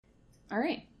All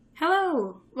right.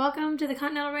 Hello! Welcome to the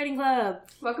Continental Writing Club.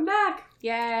 Welcome back.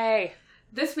 Yay.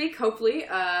 This week, hopefully,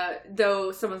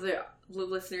 though some of the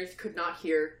listeners could not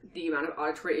hear the amount of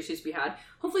auditory issues we had,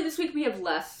 hopefully this week we have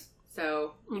less.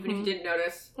 So even if you didn't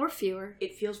notice, or fewer,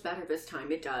 it feels better this time.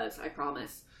 It does. I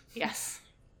promise. Yes.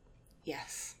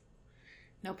 Yes.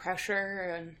 No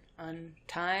pressure on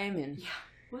time and... Yeah.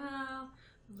 Well, a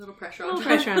little pressure a on little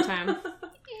time. pressure on time.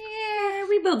 Yeah,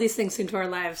 we build these things into our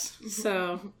lives.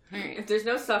 So, Right. If there's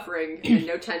no suffering and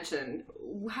no tension,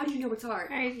 how do you know it's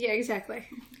hard? yeah, exactly.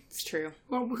 It's true.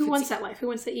 Well, who wants that life? Who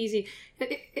wants the easy?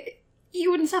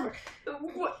 You wouldn't suffer.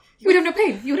 What? You would have no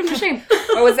pain. You would have no shame.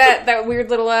 What was that weird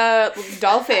little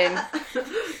dolphin?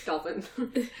 Dolphin.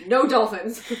 No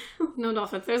dolphins. No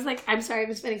dolphins. There's I'm sorry, I've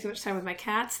been spending too much time with my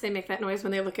cats. They make that noise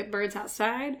when they look at birds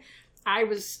outside. I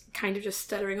was kind of just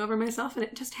stuttering over myself, and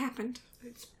it just happened.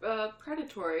 It's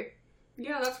predatory.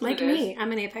 Yeah, that's what Like it is. me,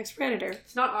 I'm an apex predator.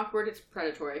 It's not awkward, it's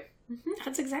predatory.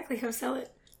 That's exactly how I sell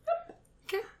it.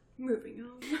 Okay. Moving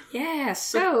on. Yeah,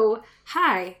 so,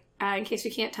 hi. In case you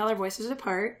can't tell our voices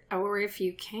apart, or if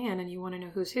you can and you want to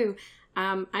know who's who,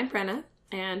 I'm Brenna,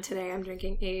 and today I'm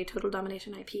drinking a Total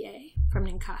Domination IPA from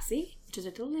Ninkasi, which is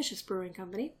a delicious brewing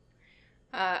company.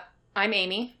 I'm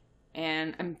Amy,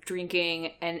 and I'm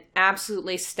drinking an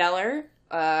absolutely stellar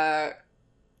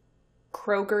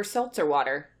Kroger seltzer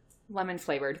water, lemon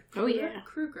flavored. Oh, yeah.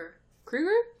 Kruger.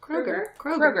 Kroger?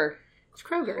 Kroger. It's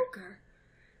Kroger.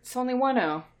 It's only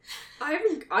 1-0.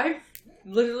 I've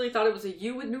literally thought it was a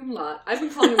U with an umlaut. I've been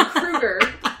calling him Kruger.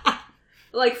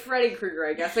 Like Freddy Krueger,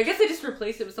 I guess. I guess I just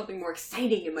replaced it with something more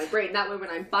exciting in my brain. That way when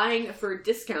I'm buying for a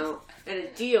discount and a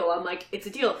deal, I'm like, it's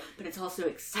a deal, but it's also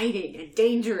exciting and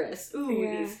dangerous. Ooh,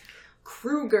 Yeah. these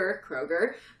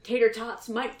Kroger, tater tots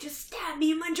might just stab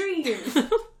me in my dreams.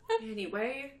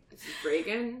 Anyway, this is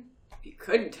Reagan, if you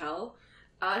couldn't tell.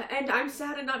 And I'm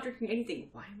sad and not drinking anything.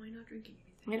 Why am I not drinking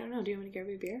anything? I don't know. Do you want me to grab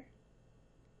you a beer?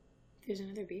 There's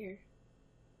another beer.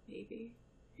 Maybe.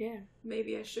 Yeah.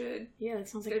 Maybe I should. Yeah, that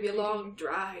sounds It's like gonna be a long,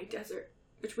 dry desert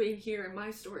between here and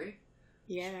my story.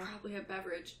 Yeah. Probably a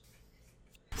beverage.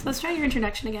 So let's try your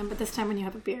introduction again, but this time when you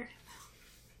have a beer.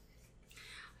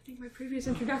 I think my previous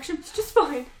introduction was just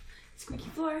fine. Squeaky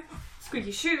floor,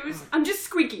 squeaky shoes. I'm just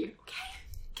squeaky, okay?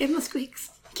 Give him the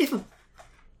squeaks. Give him.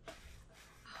 Oh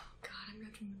god, I'm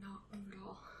not doing not move at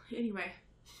all. Anyway,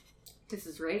 this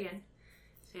is Reagan,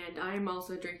 and I am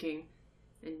also drinking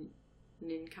an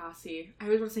Ninkasi. I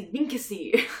always want to say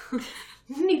Ninkasi.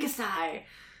 Ninkasi.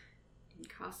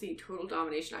 Ninkasi Total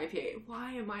Domination IPA.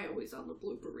 Why am I always on the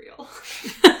blooper reel?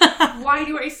 Why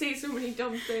do I say so many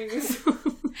dumb things?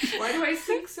 Why do I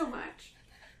sing so much?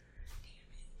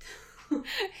 Damn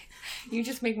it. You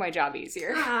just make my job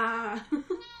easier. Ah.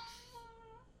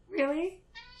 Really?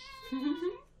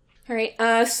 All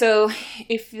right, so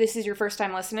if this is your first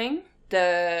time listening,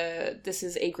 this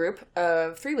is a group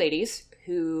of 3 ladies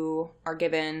who are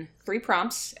given 3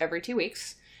 prompts every 2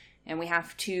 weeks, and we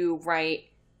have to write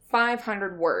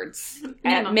 500 words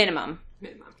at minimum.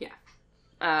 Minimum,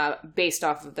 yeah. Based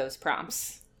off of those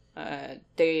prompts.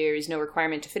 There is no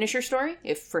requirement to finish your story.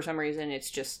 If for some reason it's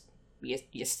just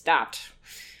you stopped.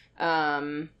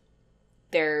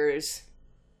 There's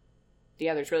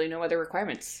really no other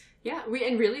requirements. Yeah,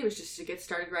 really it was just to get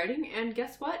started writing, and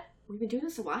guess what? We've been doing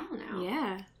this a while now.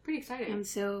 Yeah. Pretty exciting. And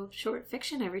so short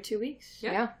fiction every 2 weeks.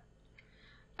 Yeah.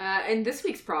 And this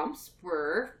week's prompts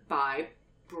were by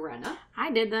Brenna.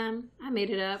 I did them. I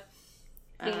made it up.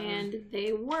 And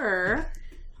they were...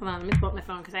 Hold on, let me pull up my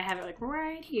phone because I have it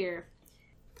right here.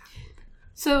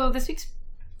 So this week's...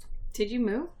 Did you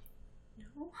move?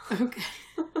 No. Okay.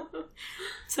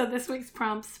 So this week's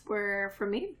prompts were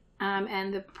from me.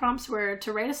 And the prompts were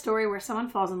to write a story where someone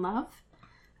falls in love,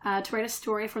 to write a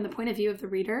story from the point of view of the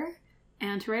reader,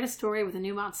 and to write a story with a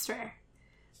new monster.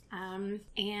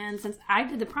 And since I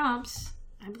did the prompts,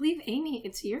 I believe, Amy,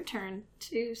 it's your turn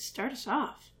to start us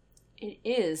off. It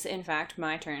is, in fact,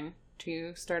 my turn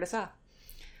to start us off.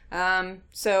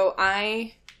 So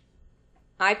I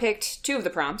picked 2 of the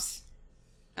prompts.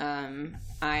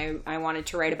 I wanted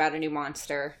to write about a new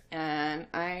monster, and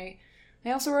I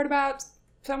also wrote about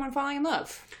someone falling in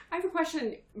love. I have a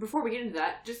question before we get into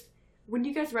that. Just when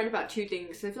you guys write about 2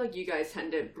 things, I feel like you guys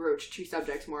tend to broach 2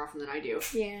 subjects more often than I do.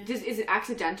 Yeah. Is it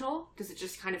accidental? Does it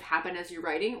just kind of happen as you're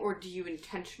writing, or do you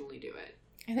intentionally do it?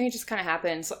 I think it just kind of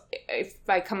happens. If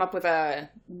I come up with a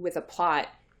plot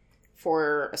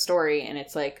for a story and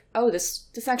it's like, oh, this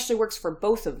actually works for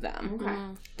both of them, Okay.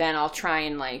 then I'll try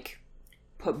and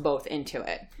put both into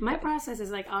it. My process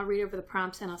is I'll read over the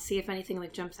prompts and I'll see if anything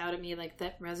jumps out at me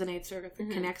that resonates or if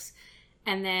it connects,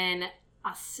 and then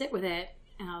I'll sit with it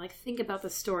and I'll like think about the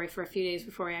story for a few days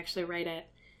before I actually write it.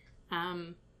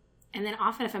 And then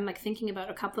often if I'm like thinking about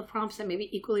a couple of prompts that maybe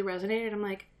equally resonated, I'm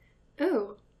like,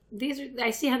 oh,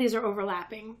 I see how these are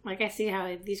overlapping. Like I see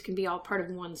how these can be all part of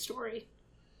one story.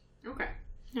 Okay.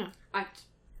 Yeah.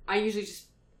 I usually just,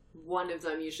 one of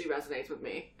them usually resonates with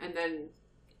me. And then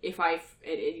if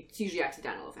it's usually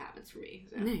accidental if it happens for me.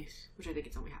 So, Nice. Which I think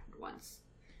it's only happened once.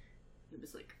 It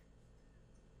was like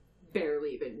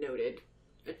barely even noted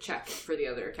a check for the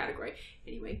other category.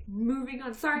 Anyway, moving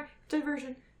on. Sorry,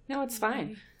 diversion. No, it's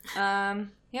fine.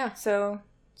 Yeah, so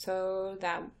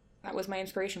that was my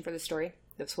inspiration for this story.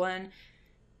 This one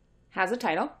has a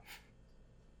title,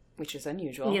 which is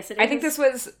unusual. Yes, it I is. think this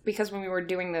was because when we were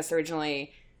doing this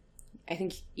originally, I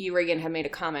think you, Reagan, had made a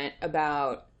comment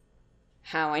about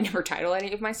how I never title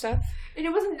any of my stuff. And it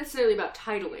wasn't necessarily about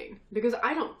titling, because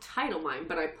I don't title mine,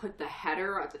 but I put the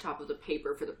header at the top of the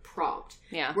paper for the prompt.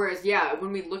 Yeah. Whereas, yeah,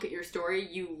 when we look at your story,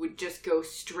 you would just go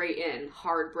straight in,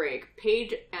 hard break,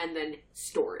 page, and then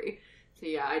story. So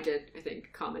yeah, I did, I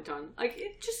think, comment on, like,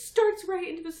 it just starts right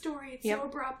into the story. It's so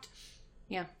abrupt.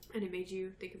 Yeah. And it made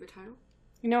you think of a title?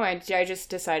 No, I just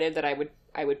decided that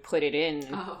I would put it in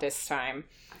this time.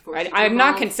 I'm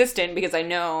not consistent because I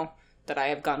know that I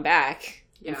have gone back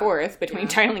and forth between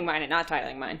titling mine and not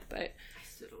titling mine, but I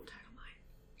still don't title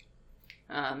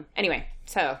mine. Anyway,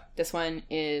 so this one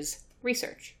is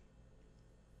research.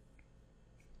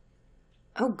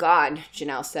 Oh God,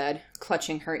 Janelle said,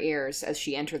 clutching her ears as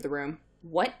she entered the room.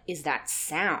 What is that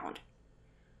sound?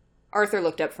 Arthur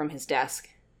looked up from his desk.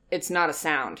 It's not a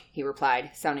sound, he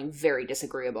replied, sounding very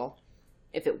disagreeable.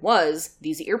 If it was,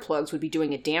 these earplugs would be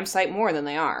doing a damn sight more than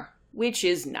they are, which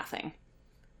is nothing.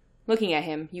 Looking at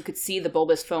him, you could see the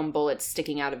bulbous foam bullets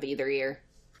sticking out of either ear.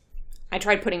 I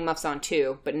tried putting muffs on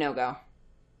too, but no go.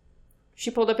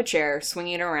 She pulled up a chair,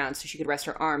 swinging it around so she could rest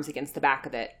her arms against the back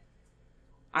of it.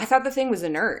 I thought the thing was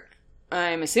inert.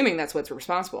 I'm assuming that's what's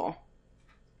responsible.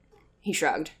 He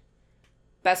shrugged.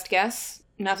 Best guess?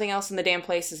 Nothing else in the damn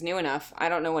place is new enough. I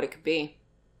don't know what it could be.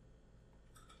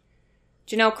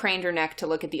 Janelle craned her neck to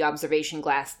look at the observation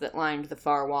glass that lined the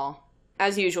far wall.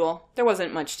 As usual, there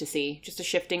wasn't much to see, just a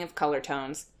shifting of color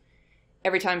tones.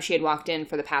 Every time she had walked in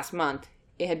for the past month,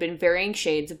 it had been varying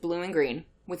shades of blue and green,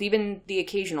 with even the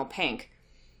occasional pink.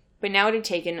 But now it had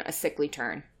taken a sickly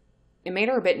turn. It made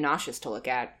her a bit nauseous to look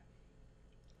at.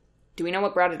 Do we know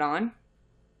what brought it on?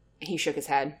 He shook his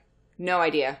head. No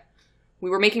idea. We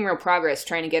were making real progress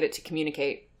trying to get it to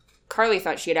communicate. Carly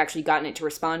thought she had actually gotten it to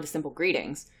respond to simple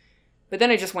greetings. But then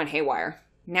it just went haywire.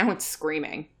 Now it's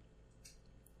screaming.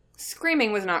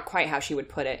 Screaming was not quite how she would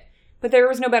put it, but there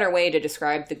was no better way to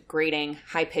describe the grating,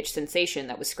 high-pitched sensation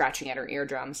that was scratching at her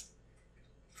eardrums.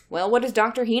 Well, what does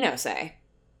Dr. Hino say?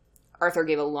 Arthur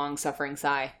gave a long-suffering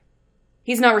sigh.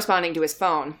 He's not responding to his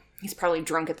phone. He's probably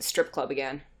drunk at the strip club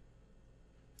again.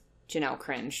 Janelle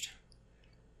cringed.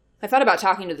 I thought about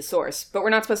talking to the source, but we're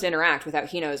not supposed to interact without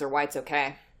he knows or White's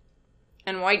okay.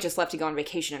 And White just left to go on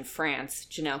vacation in France,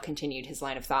 Janelle continued his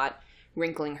line of thought,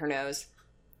 wrinkling her nose.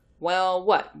 Well,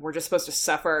 what? We're just supposed to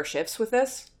suffer our shifts with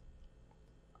this?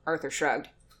 Arthur shrugged.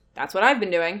 That's what I've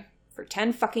been doing. For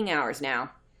 10 fucking hours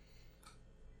now.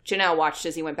 Janelle watched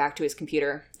as he went back to his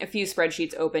computer, a few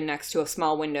spreadsheets open next to a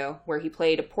small window where he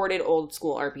played a ported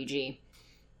old-school RPG.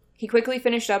 He quickly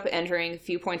finished up entering a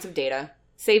few points of data,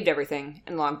 saved everything,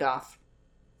 and logged off.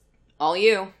 All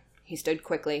you. He stood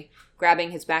quickly,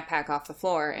 grabbing his backpack off the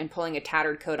floor and pulling a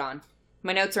tattered coat on.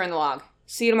 My notes are in the log.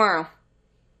 See you tomorrow.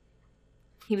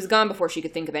 He was gone before she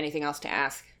could think of anything else to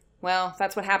ask. Well,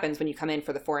 that's what happens when you come in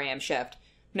for the 4 a.m. shift.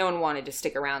 No one wanted to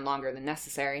stick around longer than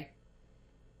necessary.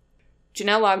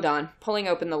 Janelle logged on, pulling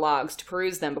open the logs to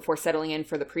peruse them before settling in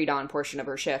for the pre-dawn portion of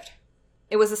her shift.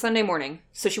 It was a Sunday morning,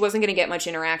 so she wasn't going to get much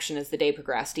interaction as the day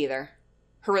progressed either.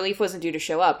 Her relief wasn't due to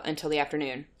show up until the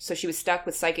afternoon, so she was stuck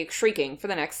with psychic shrieking for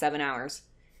the next 7 hours.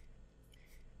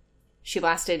 She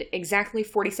lasted exactly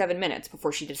 47 minutes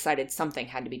before she decided something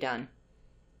had to be done.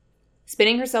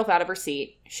 Spinning herself out of her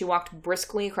seat, she walked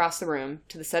briskly across the room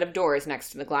to the set of doors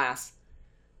next to the glass.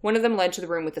 One of them led to the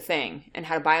room with the thing, and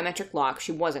had a biometric lock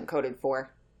she wasn't coded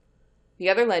for. The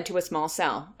other led to a small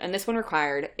cell, and this one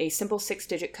required a simple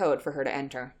 6-digit code for her to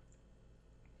enter.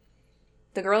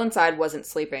 The girl inside wasn't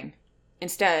sleeping.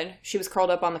 Instead, she was curled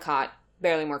up on the cot,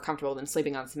 barely more comfortable than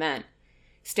sleeping on cement,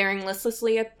 staring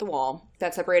listlessly at the wall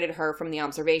that separated her from the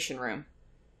observation room.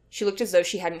 She looked as though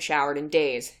she hadn't showered in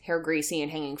days, hair greasy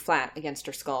and hanging flat against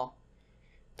her skull.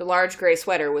 The large gray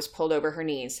sweater was pulled over her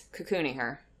knees, cocooning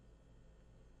her.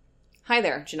 Hi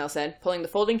there, Janelle said, pulling the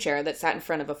folding chair that sat in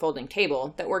front of a folding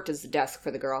table that worked as the desk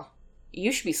for the girl.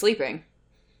 You should be sleeping.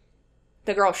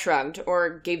 The girl shrugged,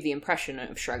 or gave the impression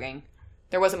of shrugging.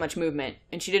 There wasn't much movement,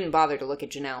 and she didn't bother to look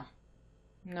at Janelle.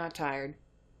 Not tired.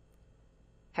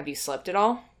 Have you slept at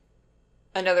all?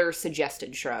 Another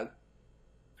suggested shrug.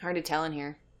 Hard to tell in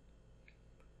here.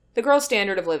 The girl's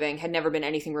standard of living had never been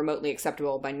anything remotely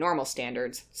acceptable by normal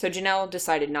standards, so Janelle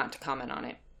decided not to comment on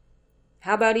it.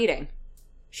 How about eating?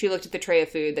 She looked at the tray of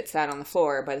food that sat on the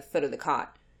floor by the foot of the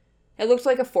cot. It looked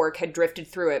like a fork had drifted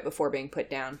through it before being put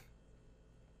down.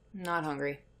 Not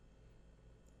hungry.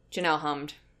 Janelle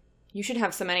hummed. You should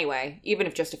have some anyway, even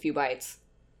if just a few bites.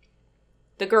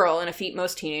 The girl, in a feat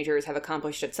most teenagers have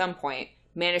accomplished at some point,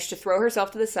 managed to throw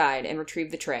herself to the side and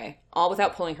retrieve the tray, all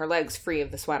without pulling her legs free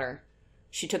of the sweater.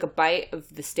 She took a bite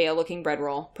of the stale-looking bread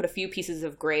roll, put a few pieces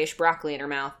of grayish broccoli in her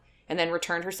mouth, and then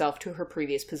returned herself to her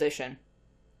previous position.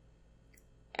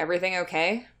 Everything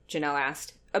okay? Janelle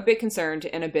asked, a bit concerned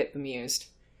and a bit bemused.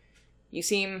 You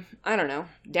seem, I don't know,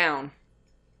 down.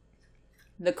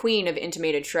 The queen of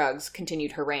intimated shrugs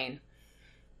continued her reign.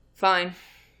 Fine.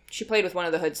 She played with one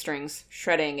of the hood strings,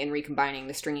 shredding and recombining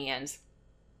the stringy ends.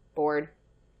 Bored.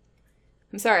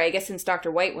 I'm sorry, I guess since Dr.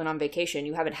 White went on vacation,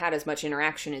 you haven't had as much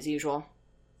interaction as usual.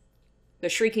 The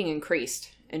shrieking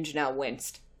increased, and Janelle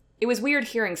winced. It was weird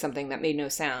hearing something that made no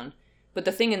sound, but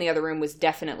the thing in the other room was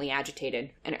definitely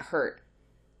agitated, and it hurt.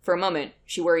 For a moment,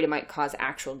 she worried it might cause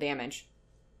actual damage.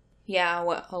 Yeah,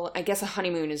 well, I guess a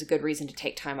honeymoon is a good reason to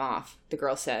take time off, the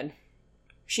girl said.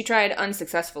 She tried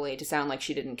unsuccessfully to sound like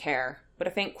she didn't care, but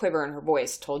a faint quiver in her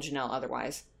voice told Janelle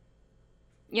otherwise.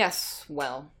 Yes,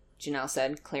 well, Janelle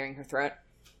said, clearing her throat.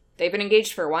 They've been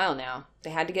engaged for a while now.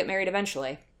 They had to get married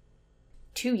eventually.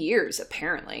 2 years,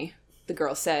 apparently, the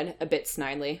girl said, a bit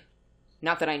snidely.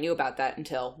 Not that I knew about that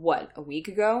until, a week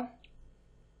ago?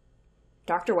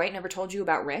 Dr. White never told you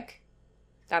about Rick?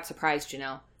 That surprised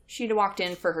Janelle. She'd walked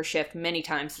in for her shift many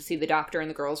times to see the doctor in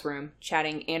the girls' room,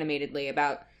 chatting animatedly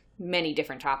about many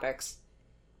different topics.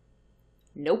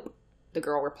 Nope, the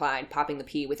girl replied, popping the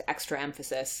P with extra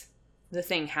emphasis. The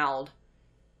thing howled.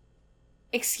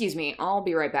 Excuse me, I'll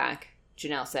be right back,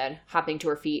 Janelle said, hopping to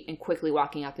her feet and quickly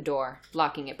walking out the door,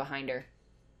 locking it behind her.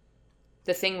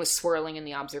 The thing was swirling in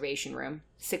the observation room,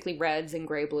 sickly reds and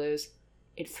gray blues.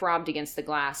 It throbbed against the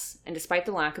glass, and despite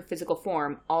the lack of physical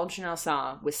form, all Janelle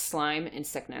saw was slime and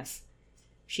sickness.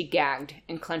 She gagged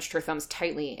and clenched her thumbs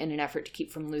tightly in an effort to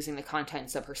keep from losing the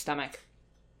contents of her stomach.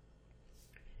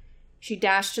 She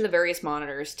dashed to the various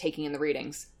monitors, taking in the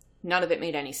readings. None of it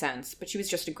made any sense, but she was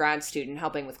just a grad student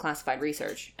helping with classified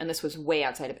research, and this was way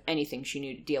outside of anything she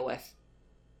knew to deal with.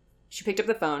 She picked up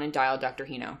the phone and dialed Dr.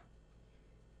 Hino.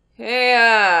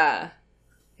 Hey,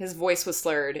 His voice was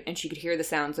slurred, and she could hear the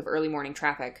sounds of early morning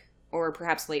traffic, or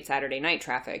perhaps late Saturday night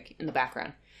traffic, in the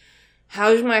background.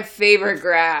 How's my favorite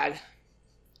grad?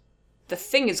 The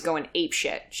thing is going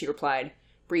apeshit, she replied,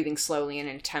 breathing slowly in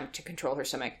an attempt to control her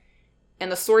stomach.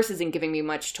 And the source isn't giving me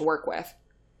much to work with.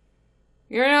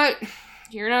 You're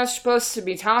not supposed to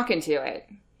be talking to it,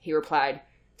 he replied,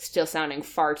 still sounding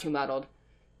far too muddled.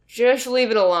 Just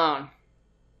leave it alone.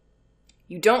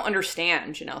 You don't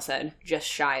understand, Janelle said, just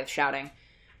shy of shouting.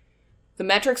 The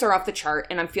metrics are off the chart,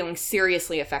 and I'm feeling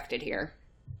seriously affected here.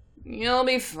 You'll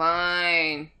be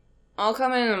fine. I'll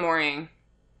come in the morning.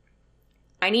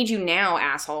 I need you now,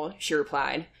 asshole, she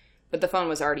replied, but the phone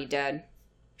was already dead.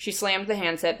 She slammed the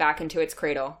handset back into its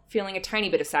cradle, feeling a tiny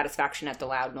bit of satisfaction at the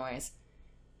loud noise.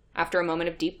 After a moment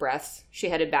of deep breaths, she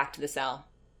headed back to the cell.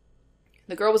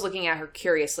 The girl was looking at her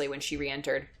curiously when she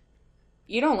re-entered.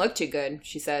 You don't look too good,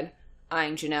 she said,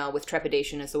 eyeing Janelle with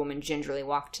trepidation as the woman gingerly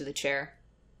walked to the chair.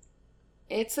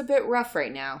 It's a bit rough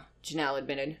right now, Janelle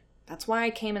admitted. That's why I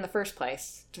came in the first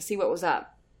place, to see what was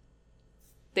up.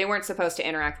 They weren't supposed to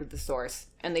interact with the source,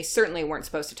 and they certainly weren't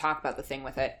supposed to talk about the thing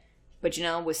with it, but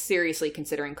Janelle was seriously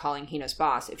considering calling Hino's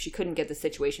boss if she couldn't get the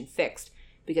situation fixed,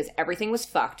 because everything was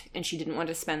fucked, and she didn't want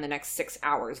to spend the next 6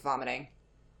 hours vomiting.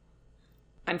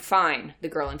 I'm fine, the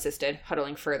girl insisted,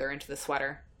 huddling further into the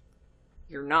sweater.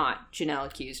 You're not, Janelle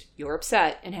accused. You're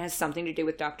upset, and it has something to do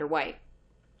with Dr. White.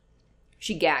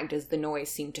 She gagged as the noise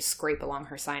seemed to scrape along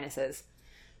her sinuses.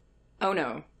 Oh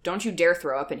no, don't you dare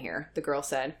throw up in here, the girl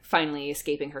said, finally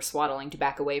escaping her swaddling to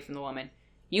back away from the woman.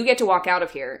 You get to walk out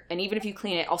of here, and even if you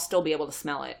clean it, I'll still be able to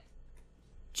smell it.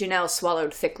 Janelle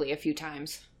swallowed thickly a few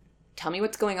times. Tell me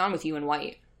what's going on with you and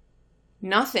White.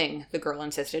 Nothing, the girl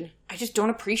insisted. I just don't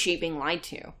appreciate being lied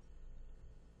to.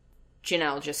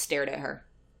 Janelle just stared at her.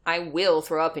 I will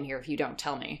throw up in here if you don't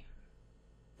tell me.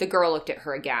 The girl looked at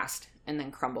her aghast, and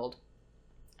then crumbled.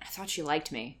 I thought she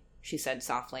liked me, she said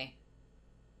softly.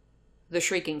 The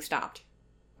shrieking stopped.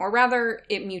 Or rather,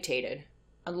 it mutated.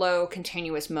 A low,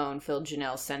 continuous moan filled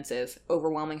Janelle's senses,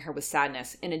 overwhelming her with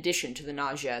sadness in addition to the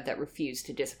nausea that refused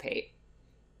to dissipate.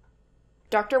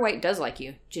 Dr. White does like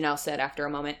you, Janelle said after a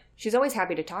moment. She's always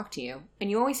happy to talk to you,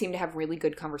 and you always seem to have really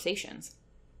good conversations.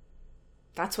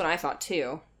 That's what I thought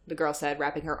too, the girl said,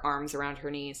 wrapping her arms around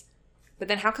her knees. But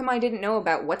then how come I didn't know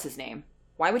about what's-his-name?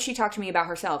 Why would she talk to me about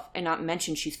herself and not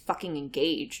mention she's fucking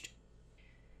engaged?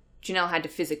 Janelle had to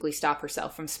physically stop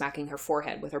herself from smacking her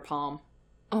forehead with her palm.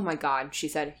 Oh my God, she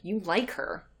said, you like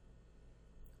her.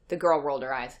 The girl rolled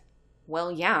her eyes.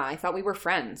 Well, yeah, I thought we were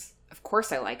friends. Of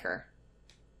course I like her.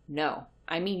 No,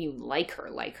 I mean you like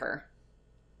her.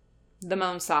 The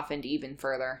moan softened even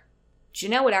further.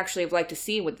 Janelle would actually have liked to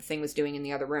see what the thing was doing in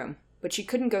the other room, but she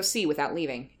couldn't go see without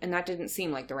leaving, and that didn't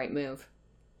seem like the right move.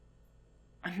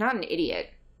 I'm not an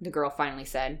idiot, the girl finally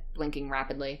said, blinking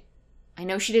rapidly. I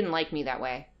know she didn't like me that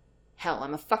way. Hell,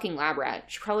 I'm a fucking lab rat.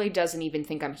 She probably doesn't even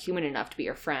think I'm human enough to be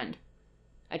her friend.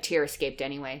 A tear escaped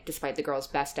anyway, despite the girl's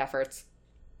best efforts.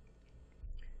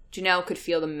 Janelle could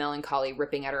feel the melancholy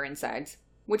ripping at her insides,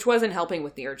 which wasn't helping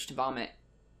with the urge to vomit.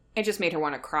 It just made her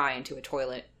want to cry into a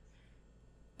toilet.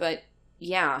 But,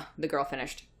 yeah, the girl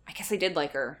finished. I guess I did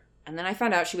like her. And then I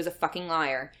found out she was a fucking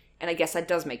liar, and I guess that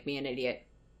does make me an idiot.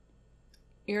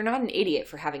 You're not an idiot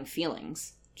for having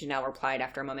feelings, Janelle replied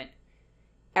after a moment.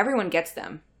 Everyone gets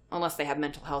them, unless they have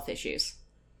mental health issues.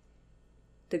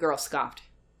 The girl scoffed.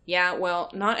 Yeah, well,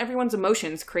 not everyone's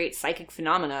emotions create psychic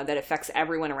phenomena that affects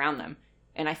everyone around them.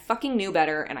 And I fucking knew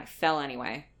better, and I fell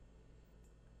anyway.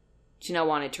 Janelle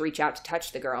wanted to reach out to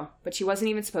touch the girl, but she wasn't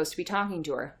even supposed to be talking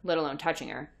to her, let alone touching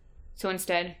her. So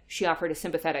instead, she offered a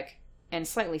sympathetic, and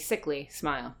slightly sickly,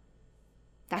 smile.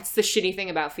 That's the shitty thing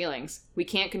about feelings. We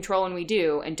can't control when we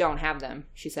do, and don't have them,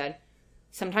 she said.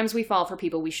 Sometimes we fall for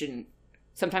people we shouldn't.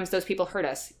 Sometimes those people hurt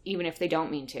us, even if they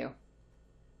don't mean to.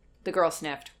 The girl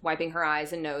sniffed, wiping her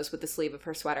eyes and nose with the sleeve of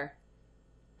her sweater.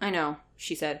 I know,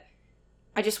 she said.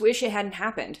 I just wish it hadn't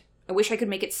happened. I wish I could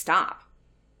make it stop.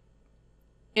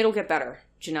 It'll get better,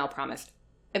 Janelle promised.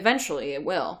 Eventually, it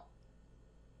will.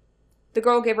 The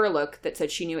girl gave her a look that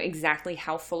said she knew exactly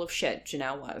how full of shit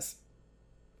Janelle was.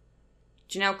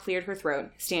 Janelle cleared her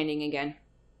throat, standing again.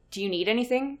 Do you need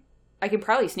anything? I can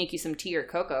probably sneak you some tea or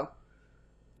cocoa.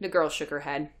 The girl shook her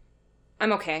head.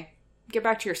 I'm okay. Get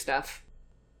back to your stuff.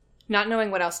 Not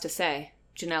knowing what else to say,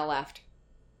 Janelle left.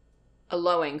 A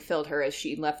lowing filled her as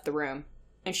she left the room,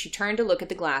 and she turned to look at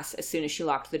the glass as soon as she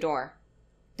locked the door.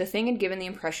 The thing had given the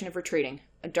impression of retreating,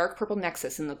 a dark purple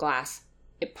nexus in the glass.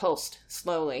 It pulsed,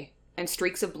 slowly, and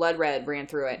streaks of blood red ran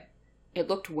through it. It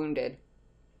looked wounded.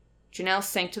 Janelle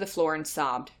sank to the floor and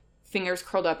sobbed, fingers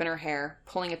curled up in her hair,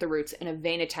 pulling at the roots in a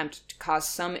vain attempt to cause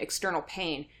some external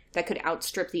pain that could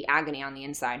outstrip the agony on the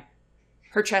inside.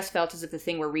 Her chest felt as if the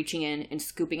thing were reaching in and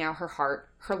scooping out her heart,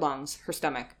 her lungs, her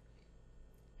stomach.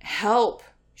 Help!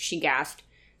 She gasped,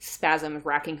 spasms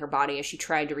racking her body as she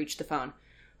tried to reach the phone.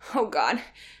 Oh God,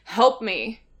 help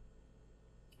me!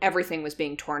 Everything was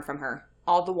being torn from her,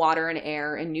 all the water and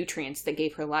air and nutrients that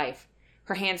gave her life.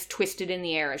 Her hands twisted in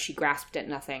the air as she grasped at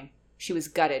nothing. She was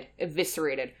gutted,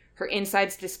 eviscerated, her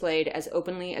insides displayed as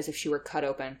openly as if she were cut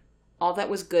open. All that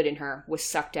was good in her was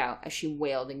sucked out as she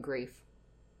wailed in grief.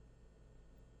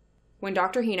 When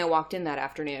Dr. Hino walked in that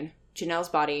afternoon, Janelle's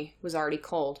body was already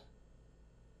cold.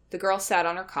 The girl sat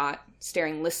on her cot,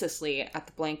 staring listlessly at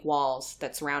the blank walls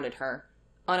that surrounded her,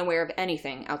 unaware of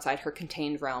anything outside her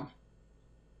contained realm.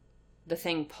 The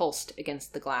thing pulsed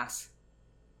against the glass.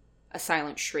 A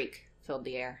silent shriek filled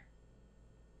the air.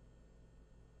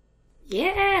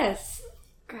 Yes!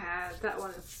 God, that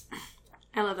one is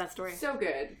I love that story. so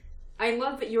good. I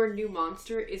love that your new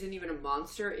monster isn't even a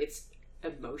monster, it's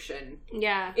emotion.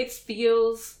 Yeah. It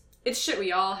feels... It's shit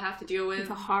we all have to deal with.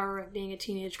 The horror of being a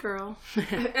teenage girl.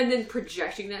 And then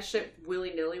projecting that shit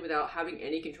willy-nilly without having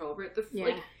any control over it. Yeah.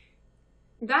 Like,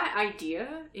 that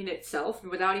idea in itself,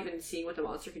 without even seeing what the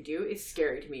monster can do, is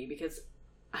scary to me because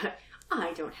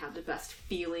I don't have the best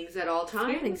feelings at all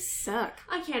times. Feelings suck.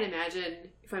 I can't imagine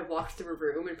if I walked through a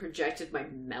room and projected my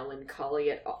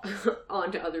melancholy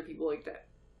onto other people like that.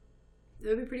 That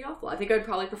would be pretty awful. I think I'd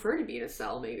probably prefer to be in a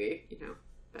cell, maybe, you know.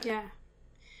 But. Yeah.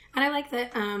 And I like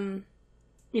that,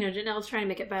 Janelle's trying to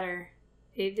make it better.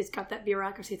 It's got that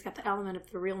bureaucracy. It's got the element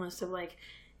of the realness of, like,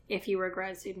 if you were a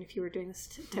grad student, if you were doing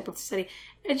this type of study.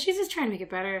 And she's just trying to make it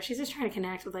better. She's just trying to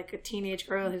connect with, like, a teenage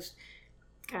girl who's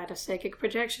got a psychic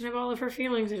projection of all of her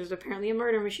feelings and is apparently a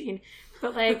murder machine.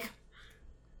 But, like,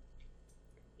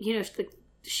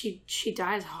 she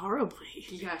dies horribly.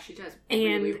 Yeah, she does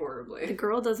really horribly. The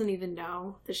girl doesn't even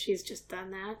know that she's just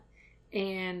done that.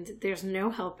 And there's no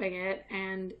helping it,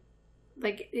 and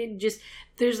like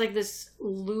there's like this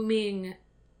looming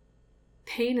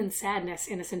pain and sadness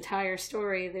in this entire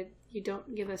story that you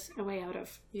don't give us a way out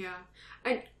of. Yeah.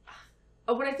 And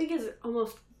what I think is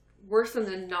almost worse than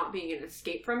the not being an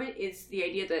escape from it is the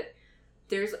idea that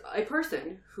there's a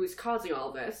person who's causing all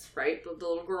of this, right?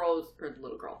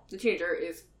 The teenager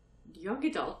is,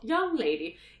 young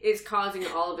lady is causing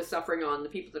all of the suffering on the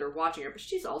people that are watching her, but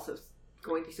she's also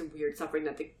going through some weird suffering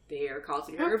that they are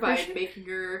causing her by making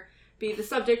her be the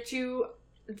subject to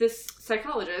this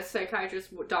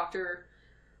psychiatrist, Dr.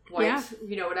 White,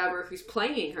 whatever, who's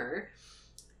playing her.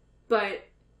 But,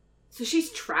 so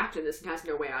she's trapped in this and has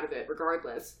no way out of it,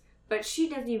 regardless. But she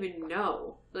doesn't even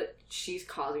know that she's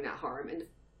causing that harm.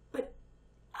 But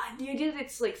the idea that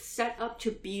it's, like, set up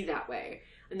to be that way,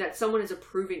 and that someone is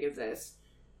approving of this,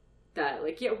 that,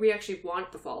 like, yeah, we actually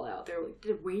want the fallout.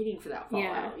 They're waiting for that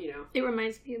fallout, It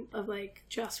reminds me of, like,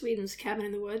 Joss Whedon's Cabin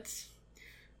in the Woods,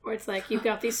 where it's like, you've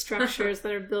got these structures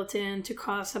that are built in to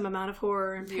cause some amount of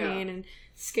horror and pain and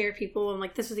scare people, and,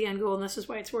 like, this is the end goal, and this is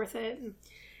why it's worth it.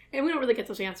 And we don't really get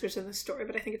those answers in this story,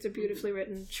 but I think it's a beautifully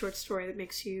written short story that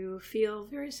makes you feel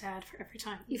very sad for every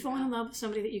time you fall in love with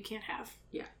somebody that you can't have.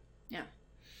 Yeah. Yeah.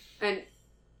 And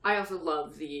I also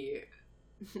love the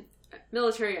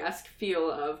military-esque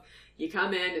feel of, you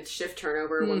come in, it's shift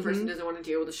turnover, one person doesn't want to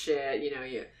deal with the shit,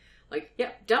 you like,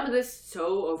 yep, done with this,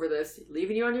 so over this,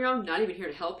 leaving you on your own, not even here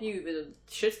to help you, even though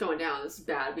shit's going down, this is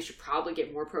bad, we should probably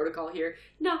get more protocol here.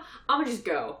 No, I'm gonna just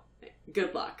go.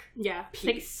 Good luck. Yeah.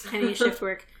 Peace. Any shift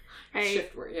work.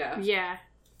 Shift work, yeah. Yeah.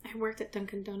 I worked at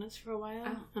Dunkin' Donuts for a while,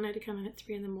 and I had to come in at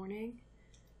 3 a.m.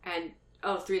 And,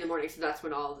 3 a.m, so that's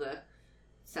when all the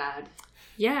sad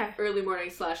early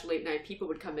morning / late night people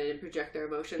would come in and project their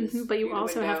emotions. But you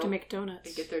also have to make donuts.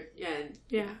 And get their,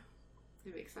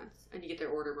 it makes sense. And you get their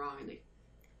order wrong, and they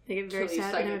get very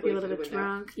sad, and they might be a little bit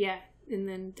drunk. Yeah, and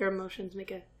then their emotions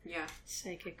make a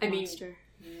psychic monster.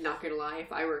 Not gonna lie,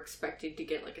 if I were expecting to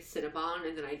get, like, a Cinnabon,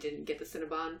 and then I didn't get the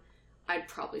Cinnabon, I'd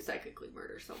probably psychically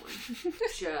murder someone.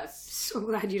 Just... So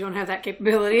glad you don't have that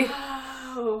capability.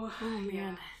 Oh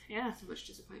man. Yeah. So much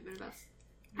disappointment about us.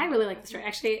 I really like the story.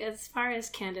 Actually, as far as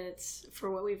candidates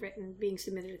for what we've written being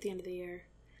submitted at the end of the year,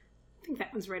 I think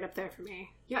that one's right up there for me.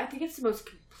 Yeah, I think it's the most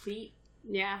complete.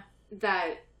 Yeah.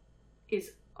 That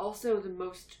is also the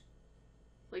most,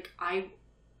 like,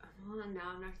 well, no, I'm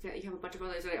not gonna say. You have a bunch of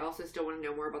others that I also still want to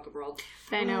know more about the world.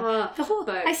 I know.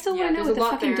 I still want to know what the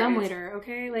fucking dumbwaiter,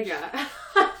 okay? Like, yeah.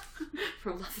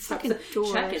 From last fucking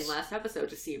episode. Check in last episode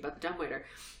to see about the dumbwaiter.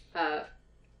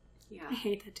 Yeah. I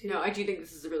hate that too. No, I do think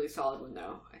this is a really solid one,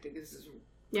 though. I think this is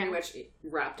pretty much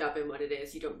wrapped up in what it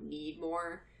is. You don't need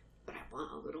more, but I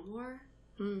want a little more.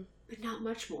 But not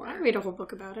much more. I'd read a whole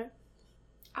book about it.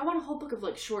 I want a whole book of,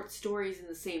 like, short stories in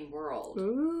the same world.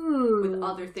 Ooh. With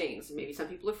other things. Maybe some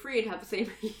people are free and have the same...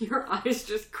 Your eyes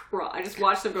just cross. I just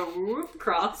watched them go, whoop,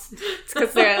 cross. It's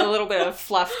because a little bit of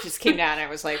fluff just came down. I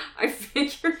was like... I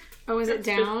figured... Oh, was it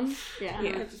down? Yeah.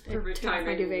 Just perfect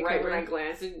timing right when I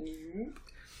glanced. And,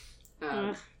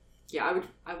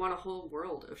 I want a whole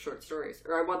world of short stories.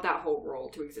 Or I want that whole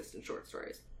world to exist in short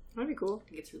stories. That'd be cool. I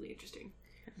think it's really interesting.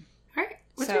 All right.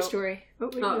 What's your story?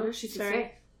 She's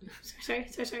sorry.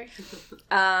 Sorry.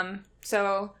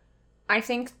 So I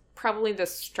think probably the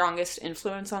strongest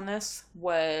influence on this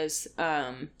was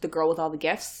The Girl with All the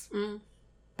Gifts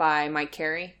by Mike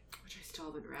Carey. Which I still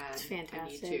haven't read. It's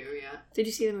fantastic. I need to, yeah. Did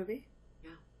you see the movie?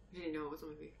 Yeah. I didn't know it was a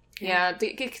movie. Yeah,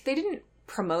 they didn't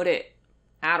promote it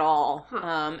at all.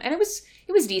 Huh. And it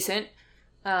was decent.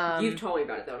 You've told me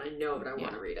about it, though, and I know, but I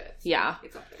want to read it. So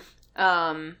it's up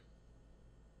there.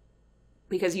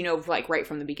 Because like right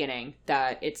from the beginning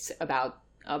that it's about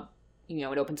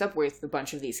it opens up with a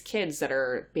bunch of these kids that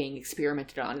are being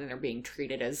experimented on and they're being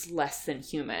treated as less than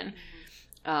human.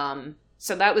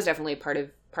 So that was definitely part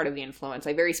of the influence.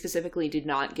 I very specifically did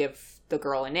not give the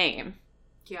girl a name.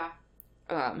 Yeah.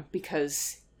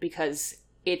 Because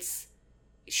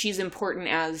she's important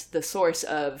as the source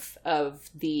of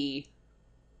the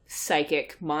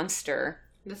psychic monster.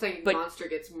 The psychic monster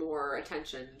gets more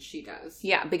attention than she does.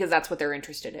 Yeah, because that's what they're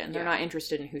interested in. They're not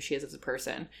interested in who she is as a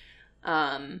person.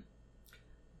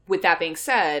 With that being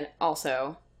said,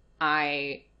 also,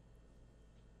 I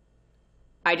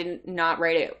did not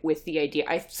write it with the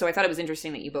idea. So I thought it was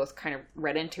interesting that you both kind of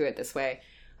read into it this way.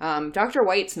 Dr.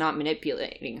 White's not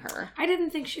manipulating her. I didn't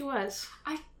think she was.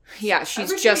 Yeah,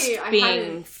 she's just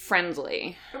being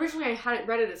friendly. Originally, I hadn't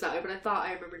read it as that way, but I thought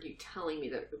I remembered you telling me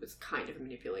that it was kind of a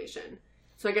manipulation.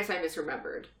 So I guess I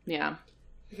misremembered. Yeah.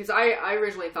 Because I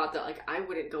originally thought that, like, I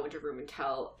wouldn't go into a room and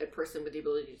tell a person with the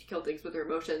ability to kill things with their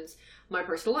emotions my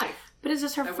personal life. But is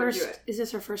this her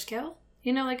first kill?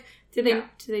 You know, like, do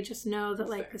they just know that,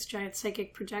 like, this giant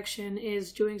psychic projection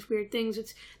is doing weird things?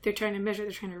 They're trying to measure,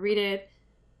 they're trying to read it.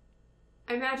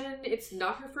 I imagine it's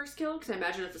not her first kill, because I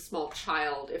imagine as a small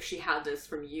child, if she had this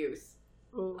from youth,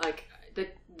 Ooh. Like,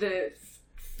 the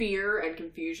fear and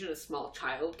confusion a small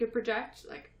child could project.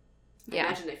 Like, I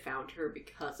imagine they found her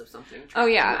because of something Oh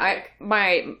yeah,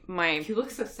 traumatic. my You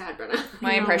look so sad, Brenna.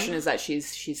 my impression is that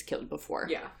she's killed before.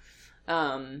 Yeah.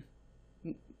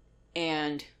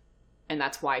 And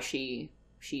that's why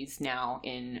she's now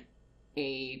in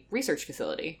a research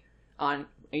facility on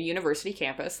a university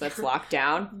campus that's locked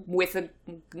down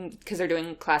because they're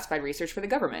doing classified research for the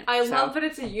government. I love that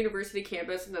it's a university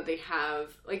campus and that they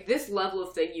have, like, this level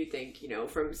of thing you think, you know,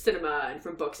 from cinema and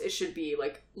from books, it should be,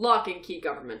 like, lock and key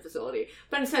government facility.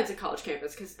 But instead it's a college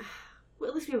campus because, well,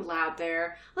 at least we have a lab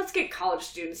there. Let's get college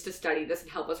students to study this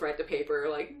and help us write the paper.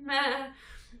 Like, meh.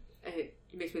 It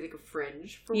makes me think of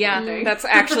Fringe, for one thing. That's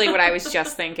actually what I was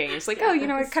just thinking. It's like, oh, you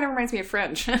know, it kind of reminds me of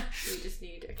Fringe. We just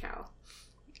need a cow.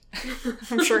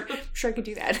 I'm sure I could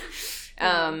do that.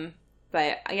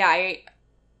 But yeah,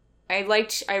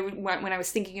 when I was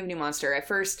thinking of new monster, at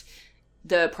first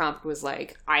the prompt was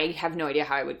like, I have no idea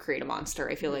how I would create a monster.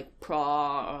 I feel like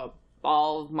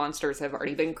all monsters have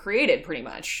already been created pretty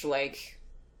much. Like,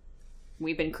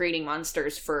 we've been creating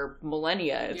monsters for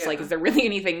millennia. It's like, is there really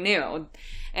anything new?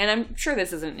 And I'm sure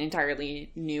this isn't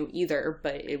entirely new either,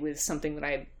 but it was something that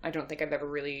I don't think I've ever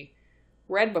really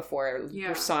read before.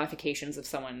 Personifications of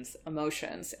someone's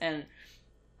emotions. And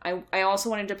I also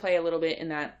wanted to play a little bit in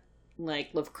that,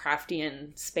 like,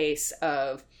 Lovecraftian space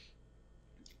of,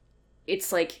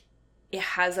 it's like, it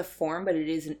has a form, but it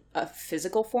isn't a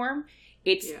physical form.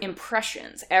 It's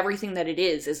impressions. Everything that it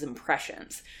is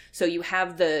impressions. So you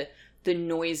have the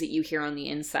noise that you hear on the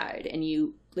inside, and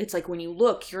it's like when you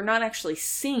look, you're not actually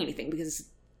seeing anything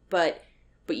but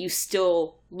you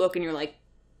still look and you're like,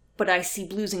 but I see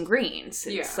blues and greens.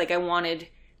 It's like I wanted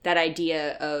that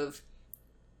idea of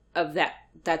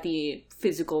that the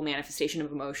physical manifestation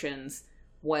of emotions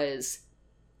was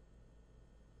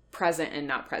present and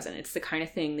not present. It's the kind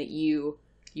of thing that you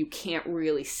can't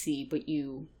really see, but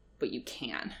you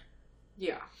can.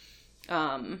 Yeah.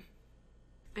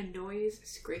 A noise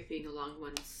scraping along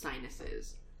one's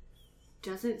sinuses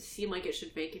doesn't seem like it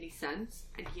should make any sense,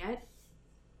 and yet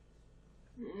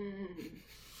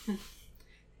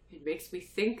it makes me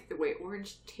think the way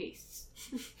orange tastes.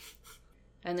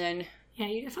 And then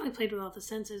you definitely played with all the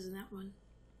senses in that one.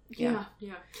 Yeah.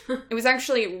 It was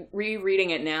actually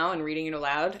rereading it now and reading it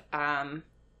aloud. I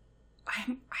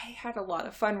had a lot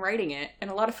of fun writing it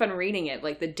and a lot of fun reading it,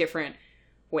 like the different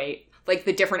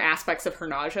aspects of her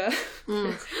nausea.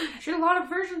 She had a lot of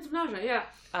versions of nausea,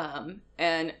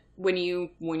 and when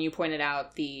you pointed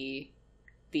out the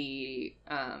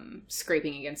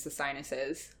scraping against the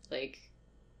sinuses, like,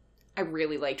 I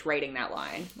really liked writing that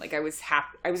line. Like, I was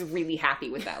really happy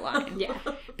with that line.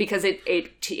 Because it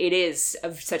is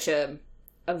of such a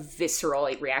visceral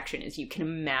reaction as you can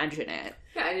imagine it.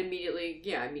 Yeah, and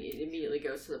it immediately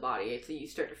goes to the body. So you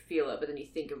start to feel it, but then you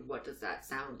think of, what does that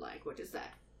sound like? What does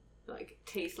that, like,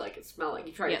 taste like and smell like?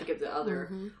 You try to think of the other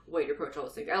way to approach all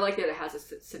those things. I like that it has a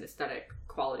synesthetic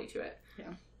quality to it.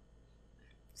 Yeah.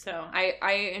 So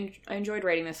I enjoyed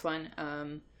writing this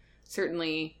one.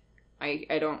 Certainly,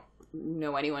 I don't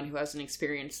know anyone who hasn't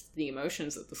experienced the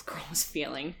emotions that this girl was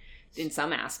feeling in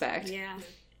some aspect. Yeah.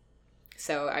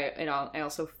 So I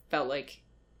also felt like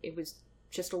it was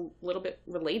just a little bit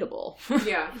relatable.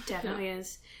 Yeah. It definitely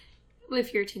is.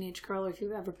 If you're a teenage girl, or if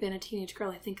you've ever been a teenage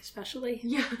girl, I think especially.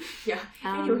 Yeah.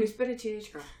 Anyone who's been a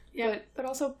teenage girl. Yeah. But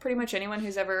also pretty much anyone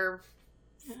who's ever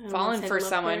fallen for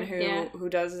someone who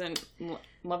doesn't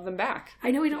love them back.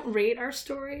 I know we don't rate our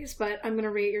stories, but I'm going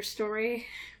to rate your story.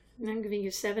 And I'm giving you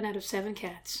 7 out of 7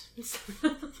 cats.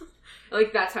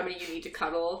 Like, that's how many you need to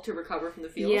cuddle to recover from the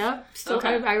feels? Yep. Still,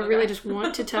 okay. I really just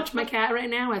want to touch my cat right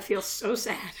now. I feel so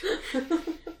sad.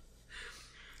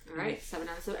 All right, 7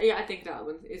 out of 7. Yeah, I think that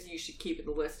one is, you should keep in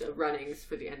the list of runnings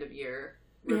for the end of year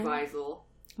revisal.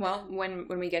 Well, when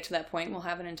we get to that point, we'll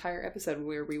have an entire episode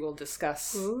where we will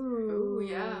discuss. Ooh,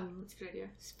 yeah, that's a good idea.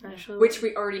 Special, which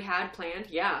we already had planned.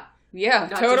 Yeah,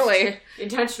 not totally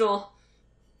intentional.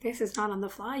 This is not on the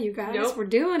fly, you guys. Nope. We're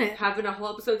doing it. Having a whole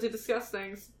episode to discuss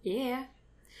things. Yeah.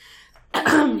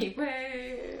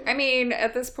 Anyway, I mean,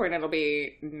 at this point, it'll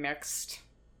be next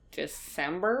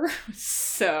December,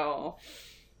 so.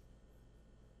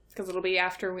 Because it'll be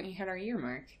after we hit our year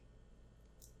mark.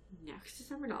 Next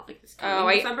December? Not like this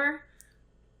coming December?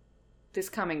 This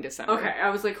coming December. Okay, I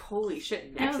was like, holy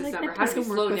shit, next December. How do we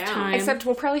slow down? Time. Except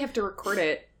we'll probably have to record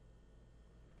it.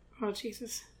 Oh,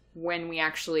 Jesus. When we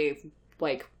actually,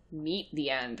 like, meet the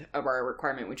end of our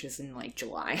requirement, which is in, like,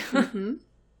 July.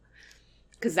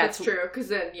 Because that's true. Because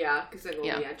then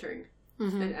we'll be entering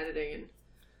and editing. And...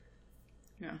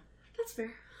 Yeah. That's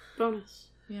fair. Bonus.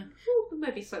 Yeah. It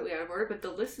might be slightly out of order, but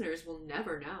the listeners will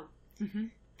never know. Mm-hmm.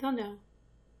 They'll know.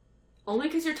 Only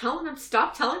because you're telling them.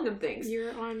 Stop telling them things.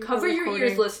 You're on Cover your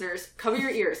ears, listeners. Cover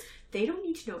your ears. They don't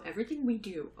need to know everything we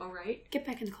do, alright? Get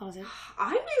back in the closet.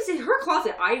 I'm in her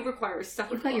closet. I require a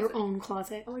separate You've got closet. your own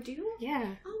closet. Oh, I do? Yeah.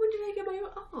 Oh, when did I get my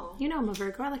own? Oh. You know I'm a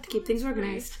Virgo. I like to keep things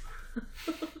organized.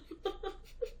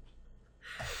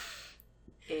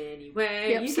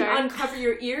 Anyway, Yep, you sorry. can uncover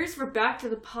your ears. We're back to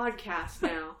the podcast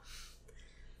now.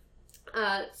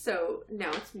 So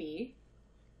now it's me.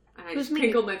 And I Who's just me?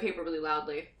 crinkled my paper really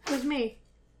loudly. Who's me?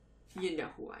 You know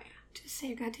who I am. Just say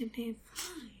your goddamn name.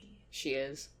 She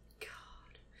is. God.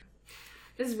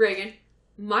 This is Reagan.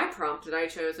 My prompt that I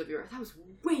chose of yours. That was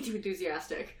way too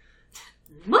enthusiastic.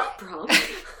 My prompt?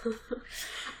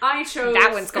 I chose...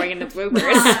 That one's going into bloopers.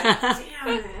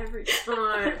 Damn it, every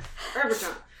time. Every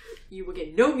time. You will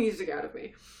get no music out of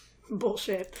me.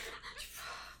 Bullshit.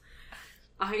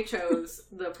 I chose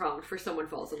the prompt for Someone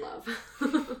Falls in Love.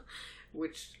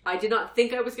 Which I did not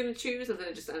think I was going to choose, and then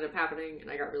it just ended up happening, and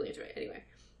I got really into it. Anyway.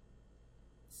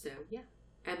 So, yeah.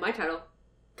 And my title,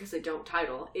 because I don't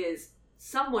title, is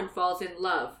Someone Falls in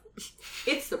Love.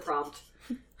 It's the prompt.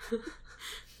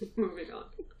 Moving on.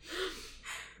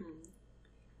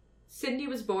 Sydney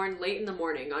was born late in the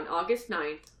morning on August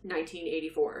 9th,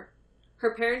 1984.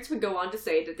 Her parents would go on to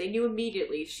say that they knew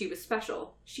immediately she was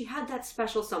special. She had that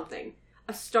special something,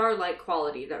 a star-like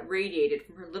quality that radiated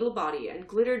from her little body and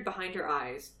glittered behind her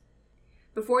eyes.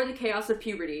 Before the chaos of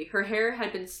puberty, her hair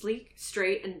had been sleek,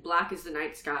 straight, and black as the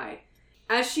night sky.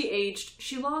 As she aged,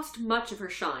 she lost much of her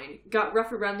shine, got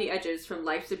rough around the edges from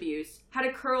life's abuse, had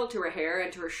a curl to her hair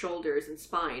and to her shoulders and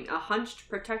spine, a hunched,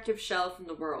 protective shell from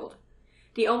the world.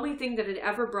 The only thing that had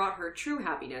ever brought her true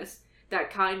happiness, that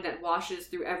kind that washes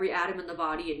through every atom in the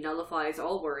body and nullifies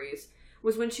all worries,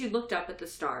 was when she looked up at the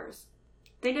stars.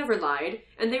 They never lied,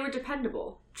 and they were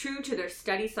dependable, true to their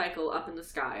steady cycle up in the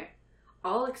sky.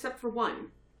 All except for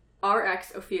one,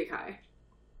 RX Ophiuchi.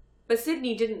 But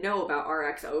Sydney didn't know about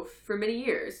RX Oph for many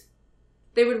years.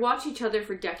 They would watch each other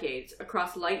for decades,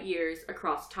 across light years,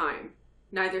 across time.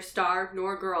 Neither star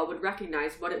nor girl would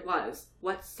recognize what it was,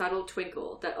 what subtle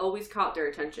twinkle that always caught their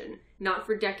attention, not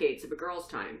for decades of a girl's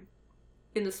time.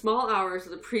 In the small hours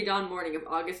of the pre-dawn morning of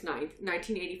August 9th,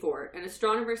 1984, an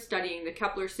astronomer studying the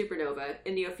Kepler supernova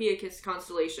in the Ophiuchus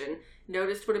constellation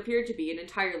noticed what appeared to be an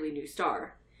entirely new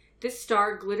star. This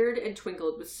star glittered and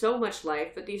twinkled with so much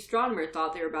life that the astronomer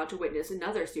thought they were about to witness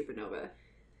another supernova.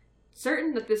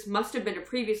 Certain that this must have been a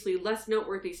previously less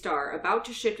noteworthy star about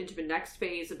to shift into the next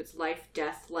phase of its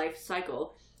life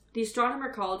cycle, the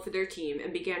astronomer called for their team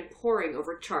and began poring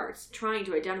over charts, trying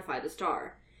to identify the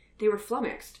star. They were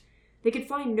flummoxed. They could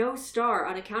find no star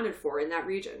unaccounted for in that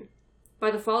region. By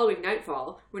the following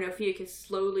nightfall, when Ophiuchus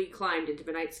slowly climbed into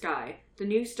the night sky, the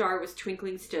new star was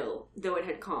twinkling still, though it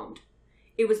had calmed.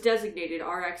 It was designated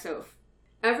RX Oph.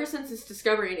 Ever since its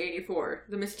discovery in 84,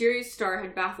 the mysterious star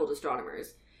had baffled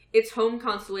astronomers. Its home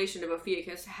constellation of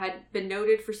Ophiuchus had been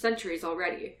noted for centuries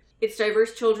already, its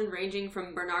diverse children ranging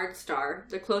from Barnard's star,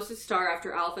 the closest star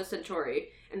after Alpha Centauri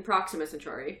and Proxima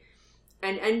Centauri,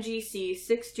 and NGC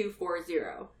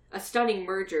 6240, a stunning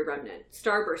merger remnant,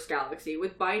 starburst galaxy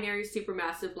with binary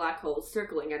supermassive black holes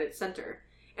circling at its center,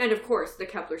 and of course the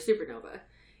Kepler supernova.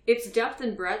 Its depth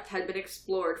and breadth had been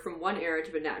explored from one era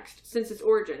to the next, since its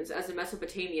origins as a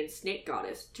Mesopotamian snake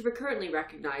goddess to the currently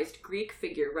recognized Greek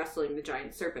figure wrestling the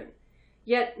giant serpent.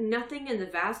 Yet nothing in the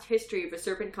vast history of the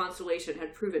serpent constellation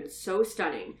had proven so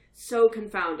stunning, so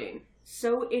confounding,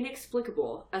 so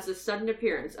inexplicable as the sudden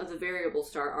appearance of the variable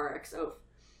star RX Oph.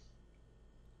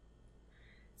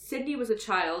 Sydney was a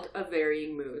child of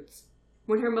varying moods.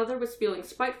 When her mother was feeling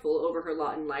spiteful over her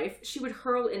lot in life, she would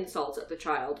hurl insults at the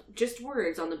child, just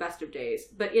words on the best of days,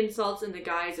 but insults in the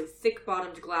guise of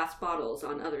thick-bottomed glass bottles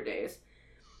on other days.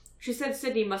 She said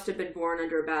Sydney must have been born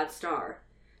under a bad star.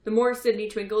 The more Sydney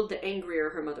twinkled, the angrier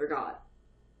her mother got.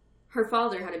 Her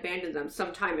father had abandoned them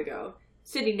some time ago.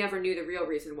 Sydney never knew the real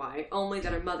reason why, only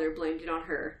that her mother blamed it on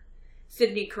her.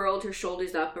 Sydney curled her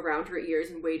shoulders up around her ears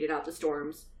and waited out the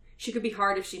storms. She could be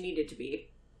hard if she needed to be.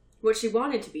 What she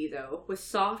wanted to be, though, was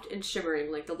soft and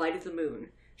shimmering like the light of the moon,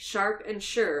 sharp and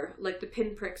sure like the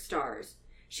pinprick stars.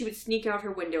 She would sneak out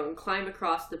her window and climb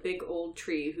across the big old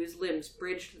tree whose limbs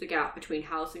bridged the gap between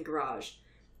house and garage.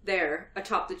 There,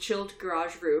 atop the chilled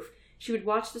garage roof, she would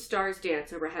watch the stars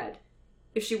dance overhead.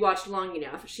 If she watched long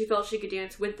enough, she felt she could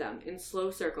dance with them in slow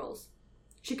circles.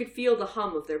 She could feel the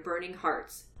hum of their burning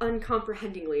hearts,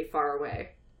 uncomprehendingly far away.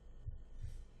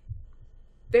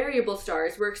 Variable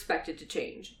stars were expected to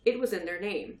change. It was in their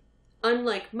name.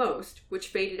 Unlike most, which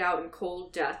faded out in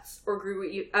cold deaths or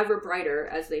grew ever brighter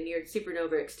as they neared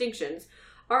supernova extinctions,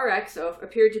 RXO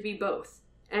appeared to be both,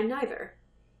 and neither.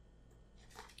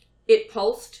 It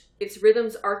pulsed, its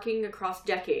rhythms arcing across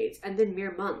decades, and then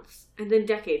mere months, and then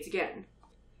decades again.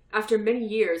 After many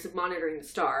years of monitoring the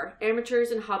star,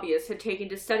 amateurs and hobbyists had taken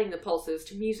to setting the pulses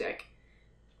to music.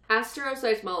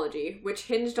 Astroseismology, which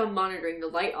hinged on monitoring the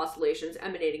light oscillations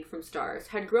emanating from stars,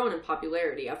 had grown in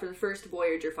popularity after the first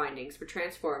Voyager findings were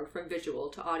transformed from visual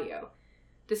to audio.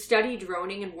 The steady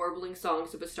droning and warbling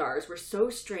songs of the stars were so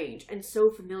strange and so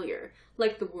familiar,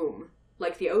 like the womb,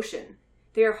 like the ocean.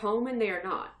 They are home and they are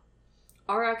not.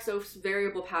 RXO's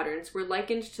variable patterns were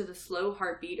likened to the slow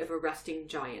heartbeat of a resting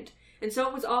giant, and so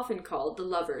it was often called the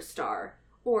lover's star,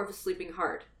 or the sleeping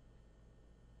heart.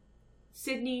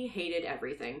 Sydney hated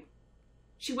everything.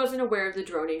 She wasn't aware of the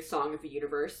droning song of the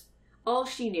universe. All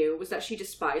she knew was that she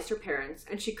despised her parents,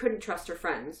 and she couldn't trust her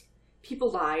friends.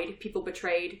 People lied, people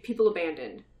betrayed, people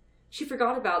abandoned. She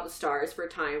forgot about the stars for a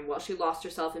time while she lost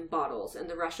herself in bottles and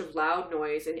the rush of loud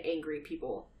noise and angry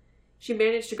people. She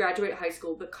managed to graduate high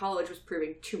school, but college was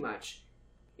proving too much.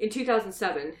 In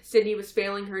 2007, Sydney was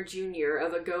failing her junior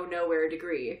of a go-nowhere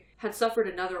degree, had suffered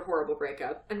another horrible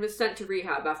breakup, and was sent to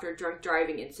rehab after a drunk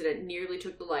driving incident nearly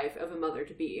took the life of a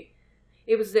mother-to-be.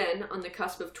 It was then, on the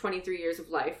cusp of 23 years of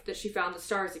life, that she found the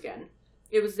stars again.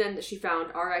 It was then that she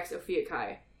found RX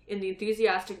Ophiuchi, in the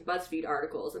enthusiastic BuzzFeed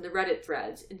articles and the Reddit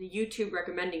threads, in the YouTube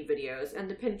recommending videos, and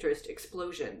the Pinterest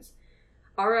explosions.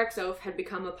 RXO had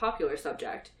become a popular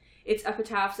subject, its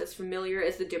epitaphs as familiar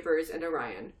as the Dippers and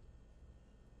Orion.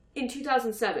 In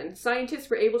 2007, scientists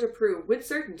were able to prove with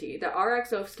certainty that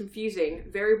RXO's confusing,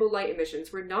 variable light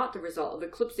emissions were not the result of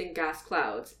eclipsing gas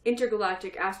clouds,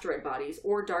 intergalactic asteroid bodies,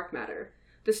 or dark matter.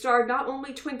 The star not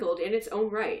only twinkled in its own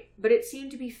right, but it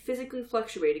seemed to be physically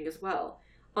fluctuating as well.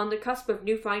 On the cusp of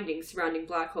new findings surrounding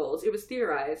black holes, it was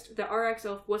theorized that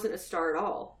RXO wasn't a star at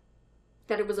all,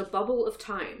 that it was a bubble of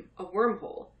time, a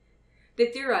wormhole. They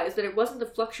theorized that it wasn't the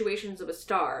fluctuations of a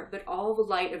star, but all the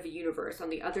light of the universe on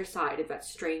the other side of that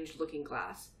strange looking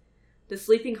glass. The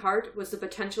sleeping heart was the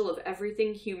potential of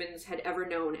everything humans had ever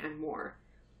known and more.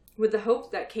 With the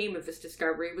hope that came of this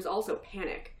discovery was also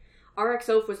panic.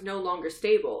 RXO was no longer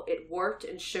stable, it warped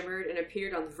and shimmered and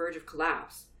appeared on the verge of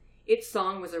collapse. Its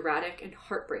song was erratic and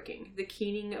heartbreaking, the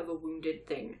keening of a wounded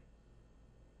thing.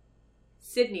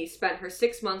 Sydney spent her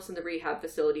 6 months in the rehab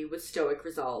facility with stoic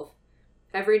resolve.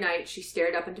 Every night she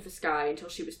stared up into the sky until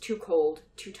she was too cold,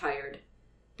 too tired.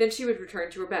 Then she would return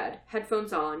to her bed,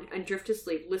 headphones on, and drift to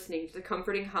sleep listening to the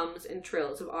comforting hums and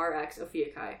trills of RX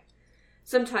Ophiuchi.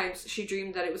 Sometimes she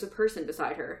dreamed that it was a person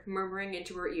beside her, murmuring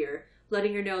into her ear,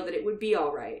 letting her know that it would be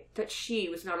all right, that she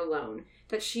was not alone,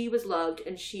 that she was loved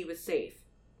and she was safe.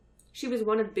 She was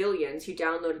one of billions who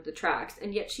downloaded the tracks,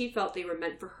 and yet she felt they were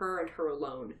meant for her and her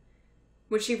alone.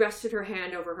 When she rested her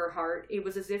hand over her heart, it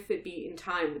was as if it beat in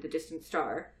time with the distant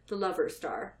star, the lover's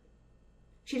star.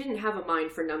 She didn't have a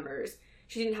mind for numbers.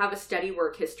 She didn't have a steady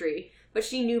work history, but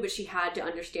she knew that she had to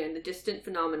understand the distant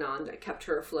phenomenon that kept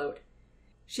her afloat.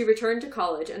 She returned to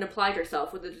college and applied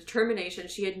herself with a determination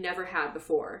she had never had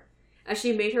before. As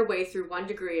she made her way through one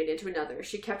degree and into another,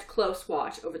 she kept close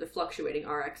watch over the fluctuating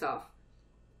RX off.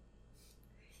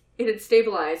 It had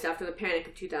stabilized after the panic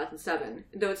of 2007,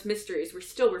 though its mysteries were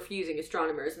still refusing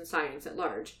astronomers and science at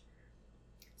large.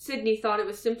 Sydney thought it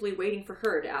was simply waiting for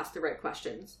her to ask the right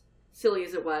questions. Silly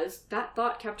as it was, that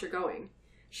thought kept her going.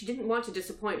 She didn't want to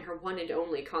disappoint her one and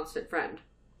only constant friend.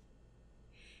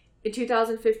 In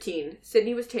 2015,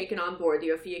 Sydney was taken on board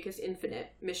the Ophiuchus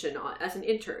Infinite mission as an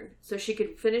intern, so she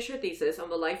could finish her thesis on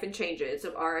the life and changes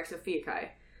of RX Ophiuchi.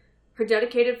 Her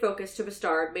dedicated focus to the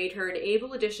star made her an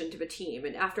able addition to the team,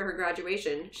 and after her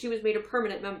graduation, she was made a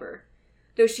permanent member.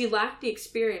 Though she lacked the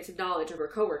experience and knowledge of her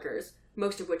coworkers,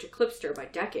 most of which eclipsed her by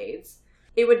decades,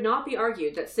 it would not be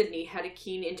argued that Sydney had a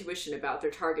keen intuition about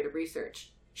their target of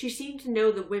research. She seemed to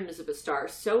know the whims of the star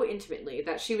so intimately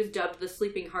that she was dubbed the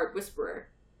Sleeping Heart Whisperer.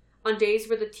 On days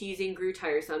where the teasing grew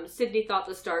tiresome, Sydney thought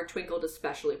the star twinkled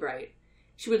especially bright.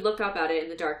 She would look up at it in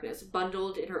the darkness,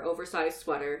 bundled in her oversized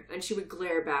sweater, and she would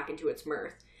glare back into its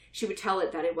mirth. She would tell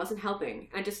it that it wasn't helping,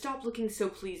 and to stop looking so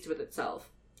pleased with itself.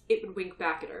 It would wink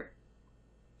back at her.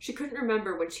 She couldn't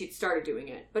remember when she'd started doing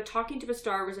it, but talking to the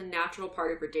star was a natural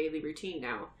part of her daily routine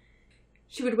now.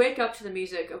 She would wake up to the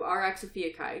music of RX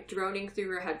Ophiuchi droning through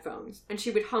her headphones, and she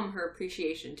would hum her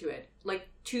appreciation to it, like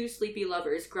two sleepy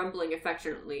lovers grumbling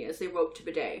affectionately as they woke to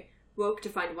the day, woke to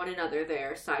find one another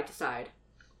there, side to side.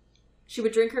 She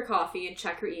would drink her coffee and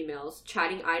check her emails,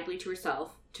 chatting idly to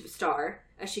herself, to the star,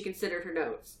 as she considered her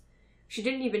notes. She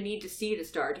didn't even need to see the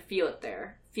star to feel it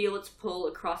there, feel its pull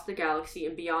across the galaxy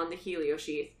and beyond the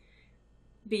heliosheath.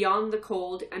 beyond the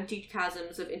cold, empty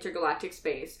chasms of intergalactic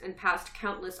space, and past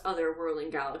countless other whirling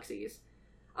galaxies.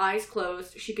 Eyes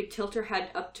closed, she could tilt her head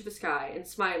up to the sky, and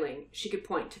smiling, she could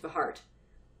point to the heart.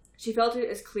 She felt it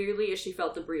as clearly as she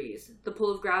felt the breeze, the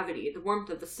pull of gravity, the warmth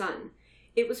of the sun.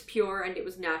 It was pure, and it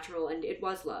was natural, and it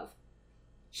was love.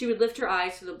 She would lift her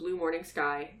eyes to the blue morning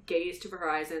sky, gaze to the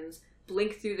horizons,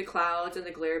 blink through the clouds and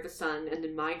the glare of the sun and the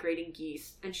migrating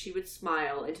geese, and she would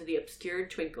smile into the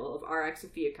obscured twinkle of RX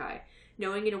Ophiuchi,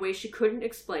 knowing in a way she couldn't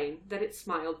explain that it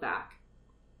smiled back.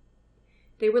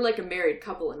 They were like a married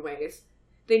couple in ways.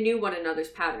 They knew one another's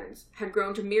patterns, had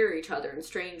grown to mirror each other in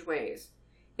strange ways.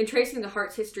 In tracing the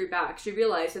heart's history back, she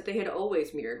realized that they had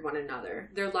always mirrored one another.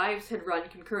 Their lives had run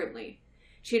concurrently.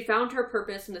 She had found her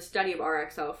purpose in the study of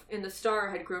RX Elf, and the star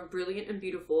had grown brilliant and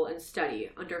beautiful and steady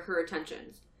under her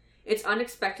attentions. Its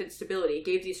unexpected stability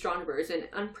gave the astronomers an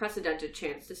unprecedented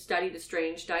chance to study the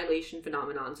strange dilation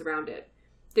phenomenons around it.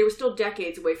 They were still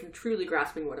decades away from truly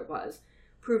grasping what it was,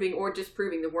 proving or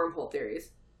disproving the wormhole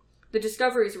theories. The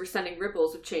discoveries were sending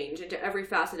ripples of change into every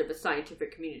facet of the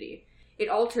scientific community. It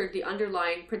altered the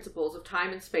underlying principles of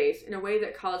time and space in a way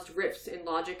that caused rifts in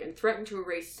logic and threatened to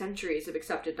erase centuries of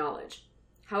accepted knowledge.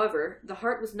 However, the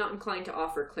heart was not inclined to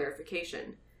offer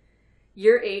clarification.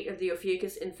 Year 8 of the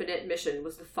Ophiuchus Infinite mission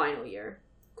was the final year.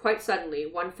 Quite suddenly,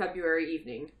 one February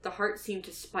evening, the heart seemed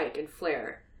to spike and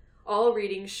flare. All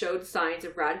readings showed signs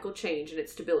of radical change in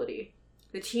its stability.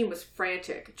 The team was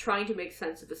frantic, trying to make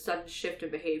sense of the sudden shift in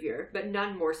behavior, but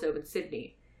none more so than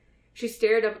Sydney. She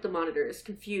stared up at the monitors,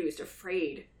 confused,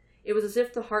 afraid. It was as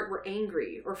if the heart were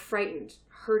angry, or frightened,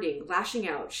 hurting, lashing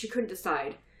out. She couldn't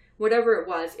decide. Whatever it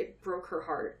was, it broke her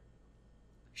heart.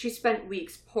 She spent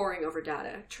weeks poring over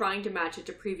data, trying to match it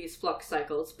to previous flux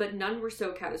cycles, but none were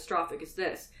so catastrophic as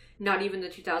this, not even the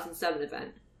 2007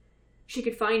 event. She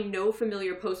could find no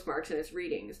familiar postmarks in its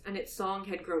readings, and its song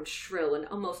had grown shrill and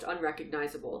almost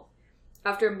unrecognizable.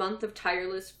 After a month of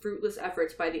tireless, fruitless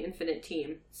efforts by the Infinite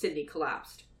team, Sydney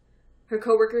collapsed. Her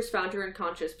coworkers found her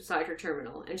unconscious beside her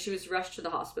terminal, and she was rushed to the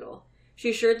hospital. She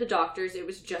assured the doctors it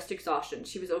was just exhaustion.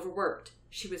 She was overworked.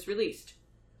 She was released.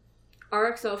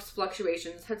 RX Elf's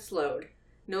fluctuations had slowed,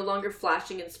 no longer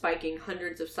flashing and spiking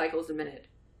hundreds of cycles a minute.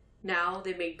 Now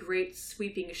they made great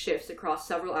sweeping shifts across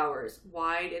several hours,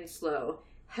 wide and slow,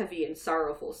 heavy and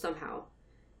sorrowful somehow.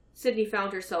 Sydney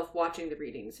found herself watching the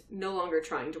readings, no longer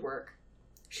trying to work.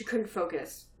 She couldn't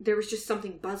focus. There was just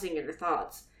something buzzing in her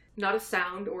thoughts. Not a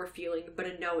sound or a feeling, but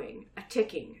a knowing, a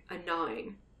ticking, a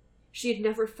gnawing. She had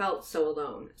never felt so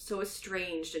alone, so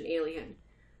estranged and alien.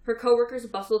 Her coworkers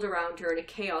bustled around her in a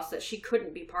chaos that she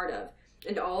couldn't be part of,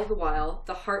 and all the while,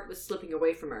 the heart was slipping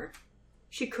away from her.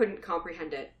 She couldn't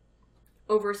comprehend it.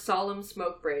 Over a solemn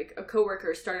smoke break, a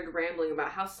coworker started rambling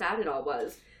about how sad it all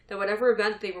was, that whatever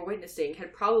event they were witnessing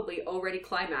had probably already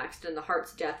climaxed in the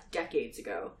heart's death decades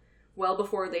ago, well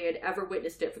before they had ever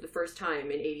witnessed it for the first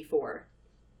time in '84.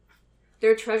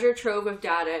 Their treasure trove of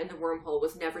data in the wormhole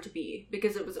was never to be,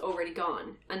 because it was already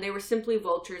gone, and they were simply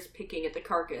vultures picking at the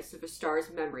carcass of a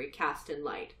star's memory cast in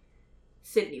light.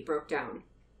 Sydney broke down.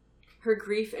 Her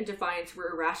grief and defiance were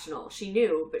irrational, she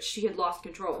knew, but she had lost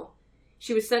control.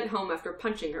 She was sent home after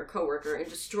punching her coworker and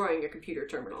destroying a computer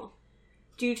terminal.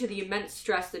 Due to the immense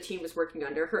stress the team was working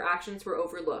under, her actions were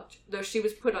overlooked, though she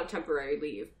was put on temporary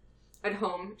leave. At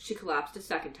home, she collapsed a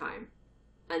second time,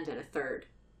 and then a third.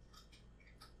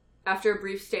 After a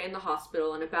brief stay in the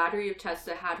hospital and a battery of tests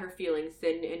that had her feeling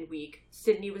thin and weak,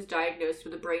 Sydney was diagnosed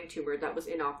with a brain tumor that was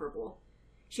inoperable.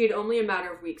 She had only a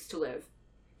matter of weeks to live.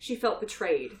 She felt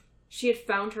betrayed. She had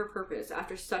found her purpose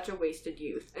after such a wasted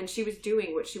youth, and she was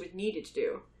doing what she was needed to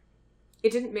do.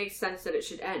 It didn't make sense that it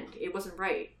should end. It wasn't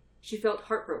right. She felt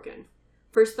heartbroken.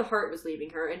 First the heart was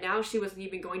leaving her, and now she wasn't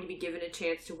even going to be given a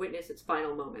chance to witness its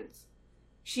final moments.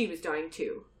 She was dying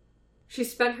too. She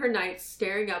spent her nights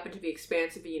staring up into the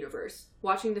expanse of the universe,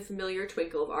 watching the familiar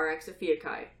twinkle of RX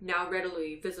Ophiuchi, now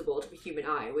readily visible to the human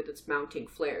eye with its mounting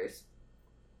flares.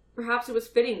 Perhaps it was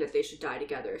fitting that they should die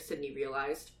together, Sydney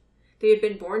realized. They had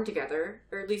been born together,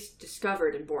 or at least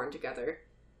discovered and born together.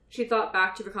 She thought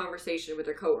back to the conversation with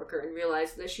her coworker and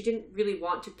realized that she didn't really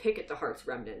want to pick at the heart's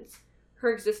remnants.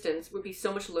 Her existence would be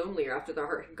so much lonelier after the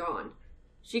heart had gone.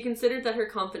 She considered that her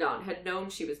confidant had known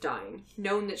she was dying,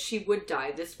 known that she would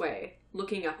die this way,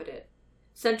 looking up at it.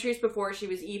 Centuries before she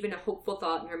was even a hopeful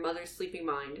thought in her mother's sleeping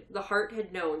mind, the heart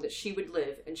had known that she would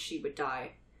live and she would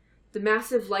die. The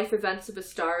massive life events of the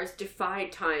stars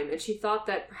defied time, and she thought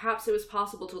that perhaps it was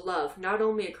possible to love not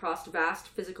only across vast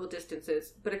physical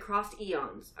distances, but across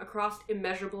eons, across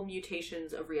immeasurable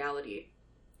mutations of reality.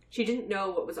 She didn't know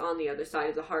what was on the other side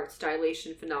of the heart's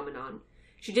dilation phenomenon.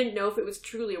 She didn't know if it was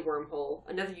truly a wormhole,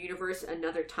 another universe,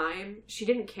 another time. She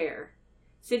didn't care.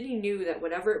 Sydney knew that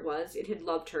whatever it was, it had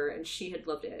loved her, and she had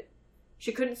loved it.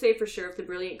 She couldn't say for sure if the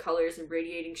brilliant colors and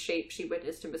radiating shape she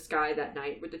witnessed in the sky that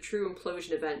night were the true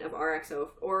implosion event of RXO,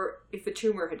 or if the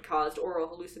tumor had caused oral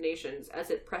hallucinations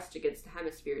as it pressed against the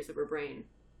hemispheres of her brain.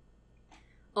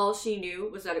 All she knew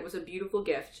was that it was a beautiful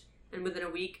gift, and within a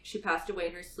week she passed away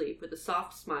in her sleep with a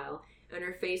soft smile and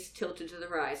her face tilted to the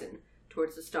horizon,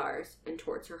 towards the stars and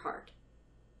towards her heart.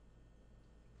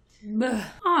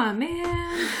 Aw,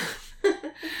 man.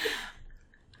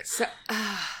 So,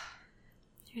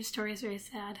 Your story is very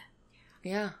sad.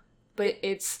 yeah. But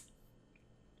it's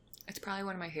probably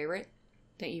one of my favorite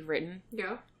that you've written.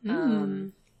 Yeah.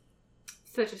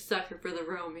 Such a sucker for the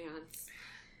romance.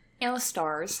 And the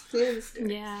stars.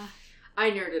 Yeah. I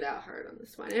nerded out hard on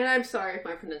this one. And I'm sorry if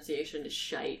my pronunciation is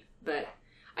shite, but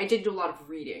I did do a lot of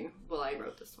reading while I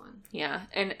wrote this one. Yeah.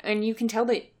 And you can tell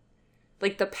that,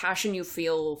 like, the passion you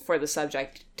feel for the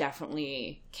subject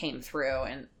definitely came through.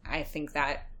 And I think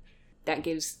that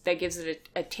gives it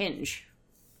a tinge,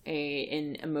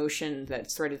 an emotion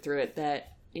that's threaded through it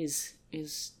that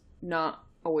is not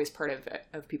always part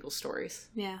of people's stories.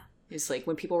 Yeah. It's like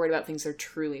when people write about things they're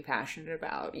truly passionate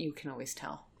about, you can always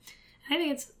tell. I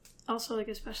think it's also, like,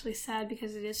 especially sad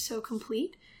because it is so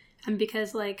complete, and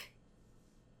because, like,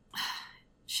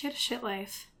 she had a shit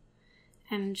life,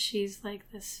 and she's,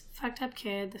 like, this fucked up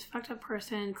kid, this fucked up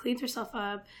person, cleans herself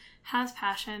up, has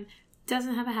passion,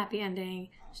 doesn't have a happy ending.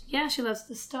 Yeah, she loves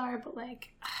the star, but,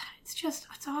 like, it's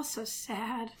all so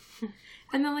sad.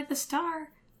 And then, like, the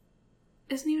star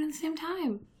isn't even at the same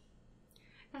time.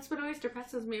 That's what always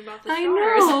depresses me about the stars. I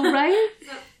know, right?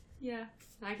 Yeah,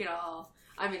 I get all.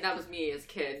 I mean, that was me as a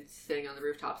kid, sitting on the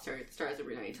rooftop staring at the stars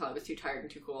every night until I was too tired and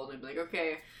too cold. And I'd be like,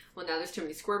 okay, well, now there's too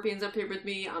many scorpions up here with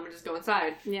me. I'm gonna just go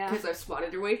inside. Yeah. Because I've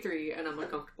swatted your way through and I'm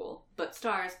uncomfortable. But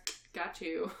stars, got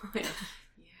you. Yeah,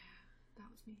 that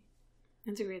was me.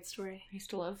 It's a great story. I used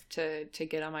to love to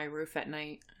get on my roof at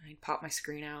night. I'd pop my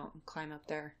screen out and climb up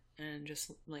there and just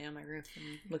lay on my roof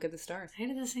and look at the stars. I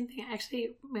did the same thing.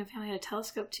 Actually, my family had a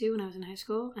telescope too when I was in high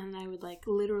school, and I would, like,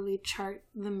 literally chart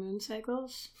the moon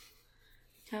cycles.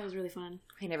 That was really fun.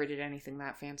 I never did anything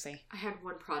that fancy. I had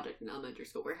one project in elementary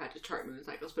school where I had to chart moon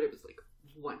cycles, but it was like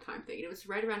one time thing. And it was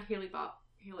right around Haley.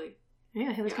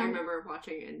 Yeah, Haley's I Comet. remember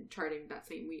watching and charting that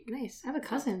same week. Nice. I have a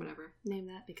cousin Whatever. named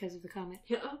that because of the comet.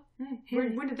 Yeah.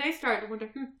 When did they start? I wonder.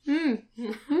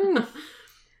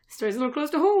 Story's a little close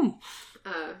to home.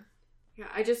 Yeah,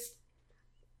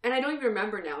 and I don't even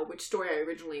remember now which story I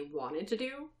originally wanted to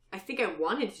do. I think I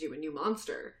wanted to do a new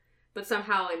monster, but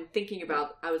somehow in thinking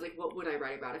about, I was like, what would I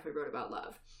write about if I wrote about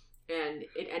love? And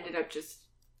it ended up just,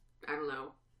 I don't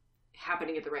know,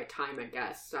 happening at the right time, I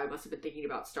guess. So I must have been thinking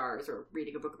about stars or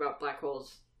reading a book about black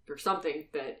holes or something,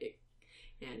 but it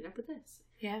ended up with this.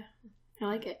 Yeah, I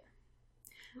like it.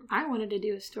 I wanted to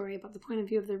do a story about the point of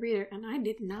view of the reader, and I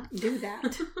did not do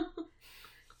that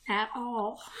at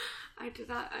all.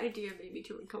 That idea made me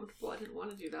too uncomfortable. I didn't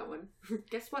want to do that one.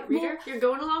 Guess what, reader? You're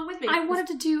going along with me. I wanted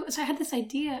to do, so I had this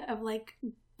idea of, like,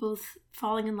 both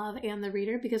falling in love and the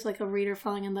reader, because, like, a reader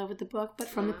falling in love with the book, but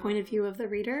from the point of view of the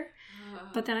reader.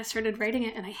 But then I started writing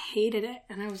it, and I hated it,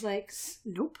 and I was like,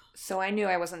 nope. So I knew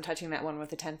I wasn't touching that one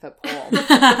with a 10-foot pole.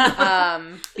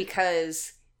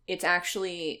 Because it's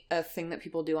actually a thing that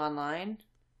people do online,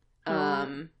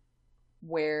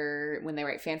 where when they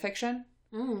write fan fiction,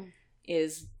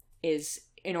 is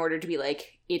in order to be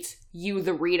like, it's you,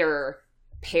 the reader,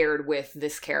 paired with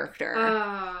this character.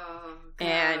 Oh,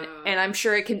 and I'm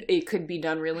sure it could be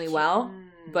done really well,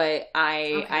 but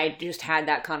I just had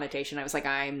that connotation. I was like,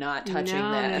 I'm not touching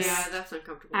this. Yeah, that's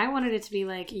uncomfortable. I wanted it to be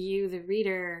like you, the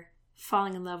reader,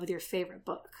 falling in love with your favorite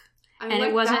book. And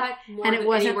it wasn't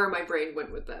anywhere my brain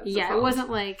went with that. Yeah, it wasn't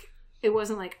like,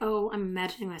 oh, I'm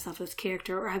imagining myself as this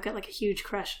character, or I've got, like, a huge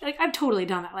crush. Like, I've totally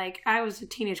done that. Like, I was a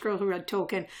teenage girl who read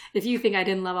Tolkien. If you think I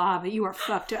didn't love a Hobbit, you are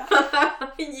fucked up.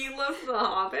 You love the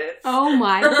Hobbits. Oh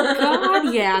my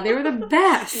god, yeah, they were the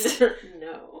best.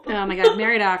 No. Oh my god,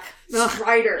 Mary Doc.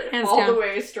 Strider. All down. the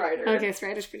way Strider. Okay,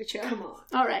 Strider's pretty chill. Come on.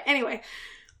 Alright, anyway.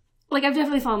 Like, I've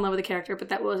definitely fallen in love with the character, but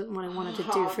that wasn't what I wanted to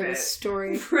do for this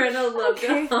story. Brenna loved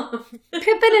okay. Hobbit.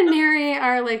 Pippin and Merry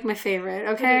are, like, my favorite,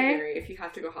 okay? Pippin and Merry, if you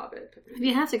have to go Hobbit. If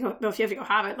you have to go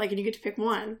Hobbit, like, and you get to pick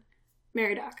one,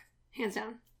 Mary Doc. Hands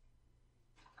down.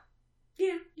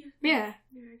 Yeah.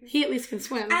 He at least can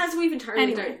swim. As we've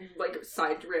entirely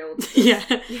side derailed. Yeah.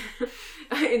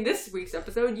 In this week's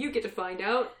episode, you get to find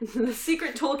out the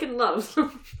secret Tolkien loves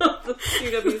of the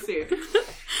CWC.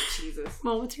 Jesus.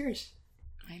 Well, what's yours?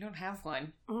 I don't have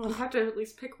one. You have to at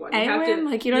least pick one. Eowyn?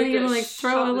 Like, you don't even, like,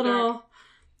 throw a little...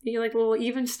 You like a little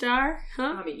even star?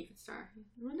 Huh? I'm an even star.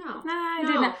 Well, no. Nah, I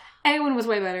didn't. A1 was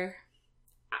way better.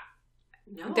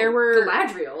 No. There were...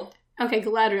 Galadriel. Okay,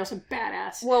 Galadriel's a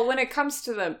badass. Well, when it comes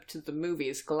to the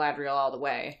movies, Galadriel all the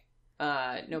way.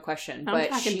 No question. I'm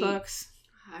talking books.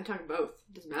 I'm talking both.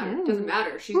 Doesn't matter. Doesn't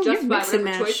matter. She's Ooh, justified with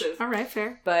her choices. All right,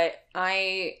 fair. But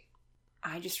I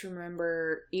just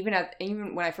remember, even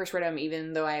when I first read them,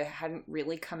 even though I hadn't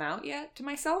really come out yet to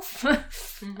myself,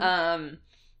 I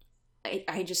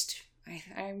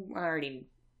already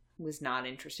was not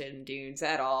interested in dudes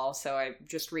at all. So I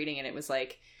just reading it, it was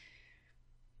like,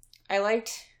 I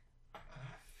liked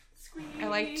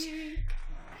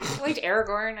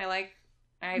Aragorn.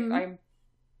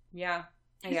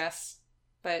 I guess,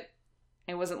 but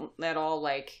it wasn't at all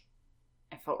like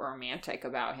I felt romantic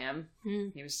about him.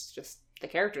 He was just the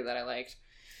character that I liked.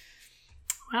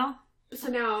 Well, so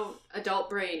now, adult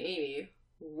brain Amy,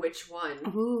 which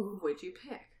one would you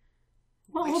pick?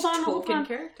 Well, Which hold on.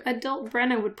 character? Adult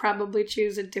Brenna would probably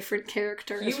choose a different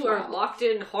character. You are locked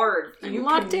in hard. You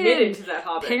locked committed to that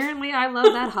Hobbit. Apparently, I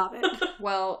love that Hobbit.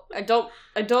 Well, adult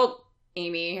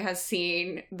Amy has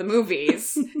seen the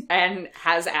movies and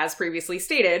has, as previously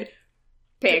stated,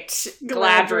 picked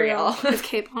Galadriel. With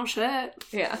Kate Blanchett.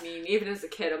 Yeah. I mean, even as a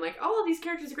kid, I'm like, oh, these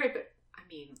characters are great, but I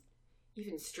mean,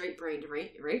 even straight-brained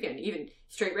Reagan,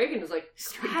 was like,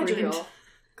 Galadriel.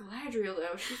 Galadriel,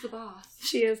 though, she's the boss.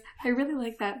 She is. I really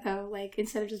like that, though. Like,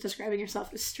 instead of just describing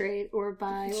yourself as straight or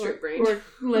bi or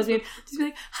lesbian, just be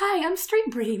like, hi, I'm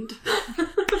straight-brained.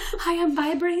 Hi, I'm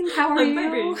bi-brained. How are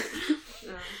you?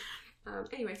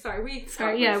 Anyway, sorry. We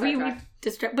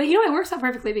distract. But you know, it works out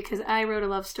perfectly because I wrote a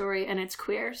love story and it's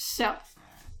queer. So,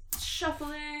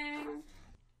 shuffling.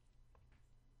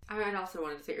 I also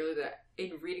wanted to say earlier that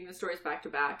in reading the stories back to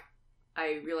back,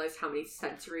 I realized how many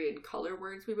sensory and color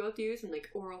words we both use, and like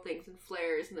oral things and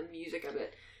flares and the music of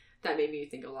it. That made me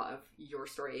think a lot of your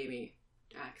story, Amy.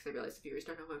 Because I realized the viewers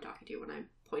don't know who I'm talking to when I'm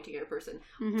pointing at a person.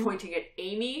 Mm-hmm. Pointing at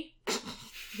Amy,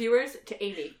 viewers, to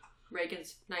Amy.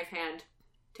 Reagan's knife hand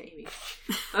to Amy.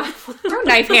 Don't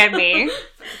knife hand me.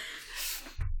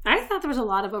 I thought there was a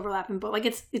lot of overlap in both. Like,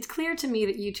 it's clear to me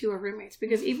that you two are roommates,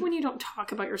 because even when you don't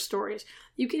talk about your stories,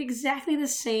 you get exactly the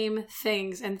same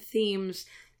things and themes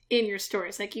in your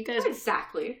stories. Like, you guys...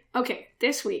 Exactly. Okay,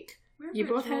 this week, We're you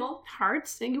both had hard...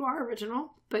 You are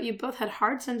original, but you both had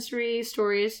hard sensory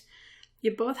stories.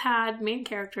 You both had main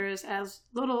characters as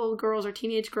little girls or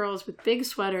teenage girls with big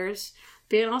sweaters,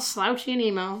 being all slouchy and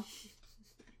emo.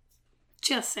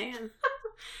 Just saying.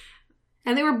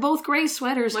 And they were both gray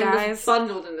sweaters, Mine guys. was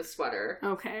bundled in the sweater.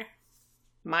 Okay.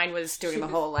 Mine was doing the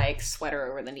whole, like, sweater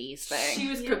over the knees thing. She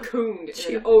was cocooned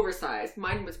and oversized.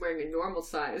 Mine was wearing a normal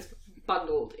size,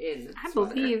 bundled in I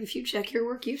believe if you check your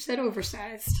work, you said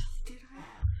oversized. Did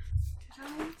I?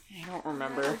 I don't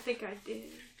remember. I don't think I did.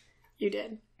 You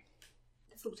did.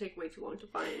 This will take way too long to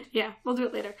find. Yeah, we'll do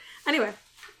it later. Anyway,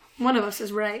 one of us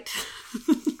is right.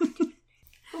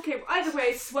 Okay, either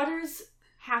way, sweaters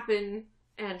happen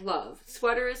and love.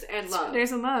 Sweaters and love.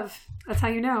 Sweaters and love. That's how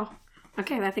you know.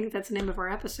 Okay, I think that's the name of our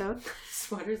episode.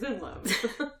 Sweaters and love.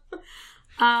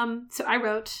 So I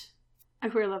wrote a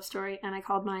queer love story, and I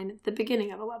called mine The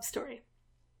Beginning of a Love Story.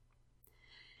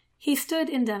 He stood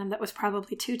in denim that was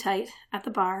probably too tight at the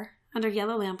bar, under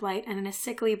yellow lamplight, and in a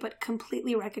sickly but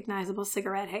completely recognizable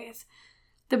cigarette haze.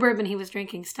 The bourbon he was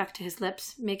drinking stuck to his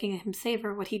lips, making him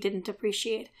savor what he didn't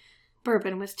appreciate.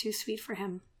 Bourbon was too sweet for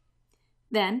him.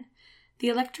 Then, the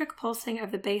electric pulsing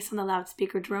of the bass on the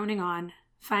loudspeaker droning on.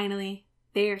 Finally,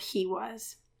 there he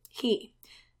was. He,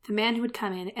 the man who would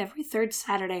come in every third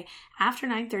Saturday after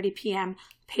 9:30 p.m.,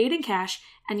 paid in cash,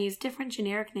 and used different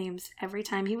generic names every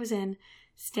time he was in,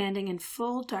 standing in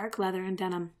full dark leather and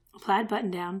denim, a plaid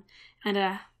button-down, and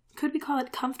a, could we call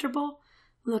it comfortable,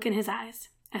 look in his eyes,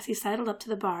 as he sidled up to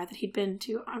the bar that he'd been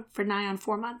to for nigh on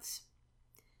 4 months.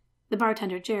 The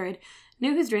bartender, Jared,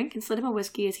 knew his drink and slid him a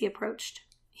whiskey as he approached.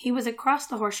 He was across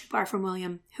the horseshoe bar from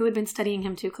William, who had been studying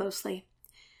him too closely.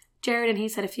 Jared and he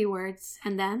said a few words,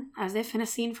 and then, as if in a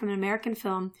scene from an American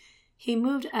film, he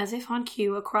moved as if on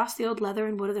cue across the old leather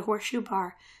and wood of the horseshoe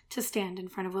bar to stand in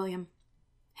front of William.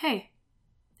 Hey.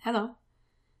 Hello.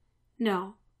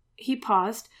 No. He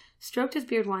paused, stroked his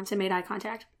beard once, and made eye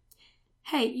contact.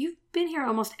 Hey, you've been here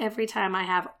almost every time I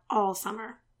have all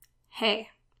summer. Hey.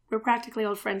 We're practically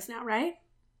old friends now, right?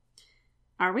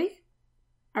 Are we?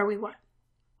 Are we what?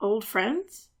 Old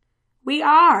friends? We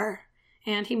are!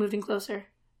 And he moved in closer.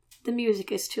 The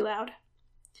music is too loud.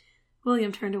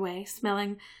 William turned away,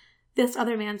 smelling this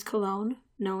other man's cologne,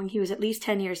 knowing he was at least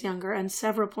 10 years younger and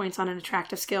several points on an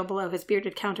attractive scale below his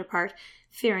bearded counterpart,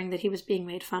 fearing that he was being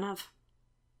made fun of.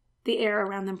 The air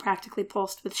around them practically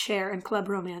pulsed with Cher and club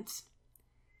romance.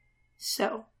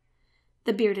 "So,"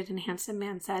 the bearded and handsome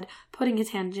man said, putting his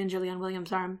hand gingerly on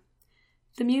William's arm.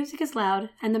 "The music is loud,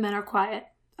 and the men are quiet.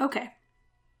 Okay."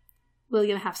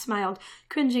 William half smiled,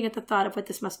 cringing at the thought of what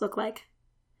this must look like.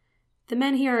 "The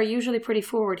men here are usually pretty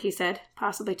forward," he said,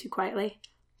 possibly too quietly.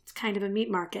 "It's kind of a meat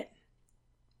market."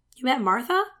 "You met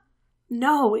Martha?"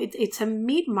 "No, it's a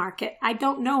meat market. I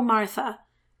don't know Martha."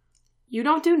 "You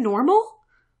don't do normal?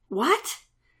 What?"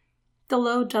 The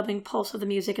low, dubbing pulse of the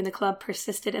music in the club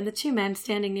persisted, and the two men,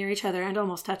 standing near each other and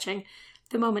almost touching,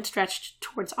 the moment stretched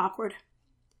towards awkward.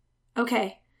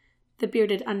 "Okay," the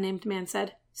bearded, unnamed man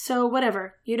said. "So,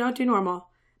 whatever. You don't do normal.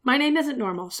 My name isn't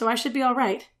Normal, so I should be all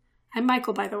right. I'm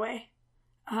Michael, by the way."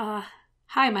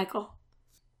 Hi, Michael.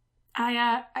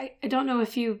 I don't know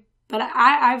if you, but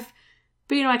I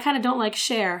kind of don't like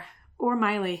Cher or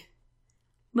Miley."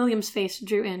 William's face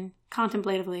drew in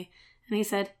contemplatively, and he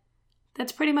said,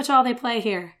 "That's pretty much all they play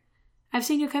here. I've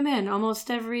seen you come in almost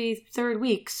every third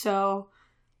week, so..."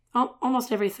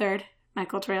 Almost every third,"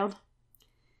 Michael trailed.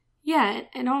 "Yeah,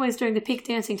 and always during the peak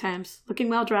dancing times, looking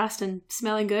well-dressed and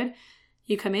smelling good.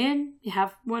 You come in, you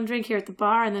have one drink here at the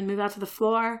bar, and then move out to the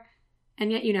floor,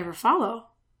 and yet you never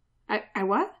follow." I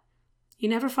what?" "You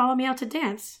never follow me out to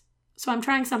dance, so I'm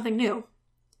trying something new."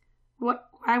 "What?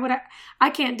 Why would I? I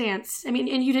can't dance. I mean,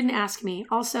 and you didn't ask me.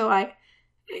 Also,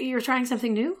 you're trying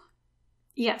something new?"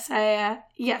 "Yes,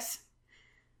 yes."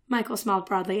 Michael smiled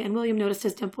broadly, and William noticed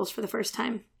his dimples for the first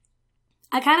time.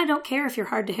 "I kind of don't care if you're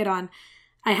hard to hit on.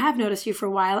 I have noticed you for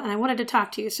a while, and I wanted to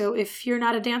talk to you, so if you're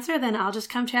not a dancer, then I'll just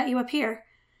come chat you up here."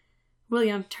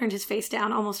 William turned his face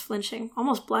down, almost flinching,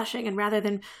 almost blushing, and rather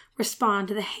than respond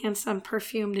to the handsome,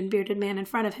 perfumed, and bearded man in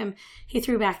front of him, he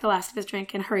threw back the last of his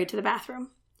drink and hurried to the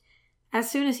bathroom. As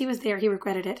soon as he was there, he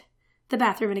regretted it. The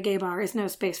bathroom in a gay bar is no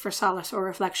space for solace or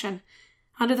reflection.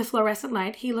 Under the fluorescent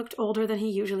light, he looked older than he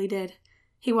usually did.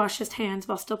 He washed his hands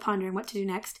while still pondering what to do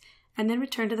next, and then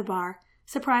returned to the bar,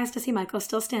 surprised to see Michael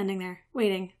still standing there,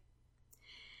 waiting.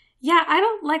 "Yeah, I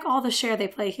don't like all the Cher they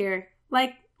play here.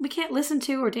 Like, we can't listen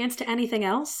to or dance to anything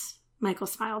else?" Michael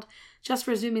smiled, just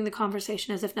resuming the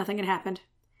conversation as if nothing had happened.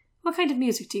 "What kind of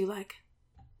music do you like?"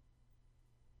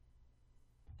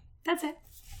 That's it.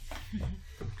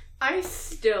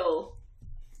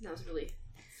 That was really...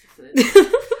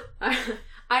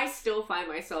 I still find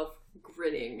myself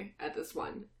grinning at this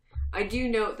one. I do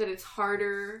note that it's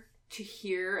harder to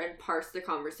hear and parse the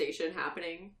conversation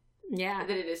happening than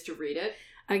it is to read it.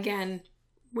 Again,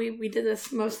 we did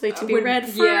this mostly to be read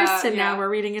first, and now we're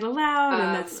reading it aloud,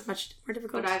 and that's much more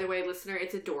difficult. But either way, listener,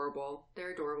 it's adorable.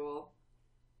 They're adorable.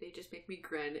 They just make me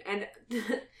grin. And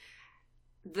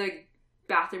the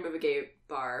bathroom of a gay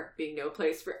bar being no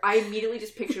place for... I immediately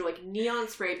just picture, like, neon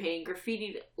spray paint,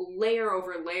 graffitied layer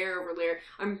over layer over layer.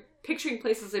 I'm picturing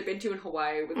places I've been to in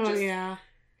Hawaii with just... yeah.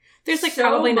 There's, like, so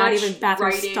probably not even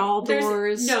bathroom stall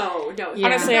doors. No. Yeah.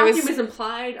 Honestly, the bathroom is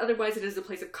implied. Otherwise, it is a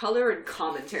place of color and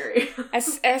commentary.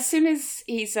 As soon as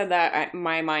he said that,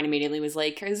 my mind immediately was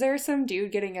like, is there some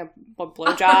dude getting a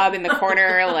blowjob in the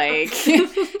corner? Like,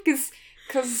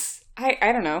 because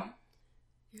I don't know.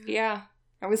 Yeah.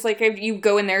 I was like, you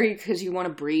go in there because you want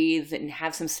to breathe and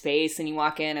have some space, and you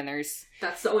walk in and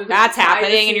that's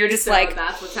happening, and you're just like,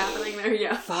 that's what's happening there.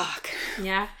 Yeah. Fuck.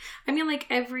 Yeah. I mean, like,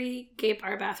 every gay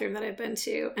bar bathroom that I've been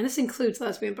to, and this includes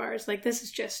lesbian bars, like, this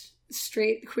is just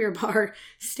straight queer bar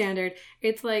standard.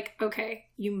 It's like, okay,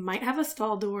 you might have a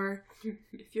stall door.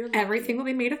 Everything will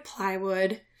be made of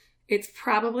plywood. It's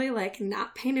probably, like,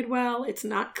 not painted well. It's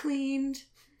not cleaned.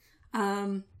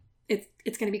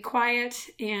 It's going to be quiet,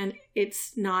 and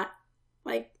it's not,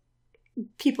 like,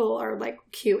 people are, like,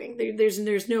 queuing.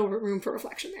 There's no room for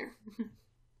reflection there.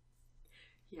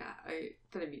 Yeah,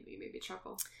 that immediately made me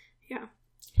chuckle. Yeah.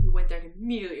 We went there and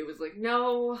immediately it was like,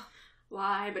 no,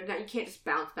 why? But now you can't just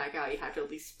bounce back out. You have to at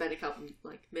least spend a couple,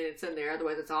 like, minutes in there.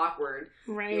 Otherwise it's awkward.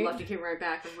 Right. You left and came right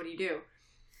back. Like, what do you do?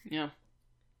 Yeah.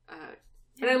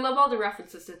 And I love all the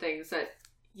references to things that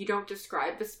you don't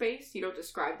describe the space, you don't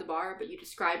describe the bar, but you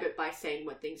describe it by saying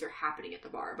what things are happening at the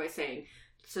bar. By saying,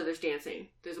 so there's dancing.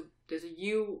 There's a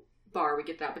U bar, we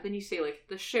get that. But then you say, like,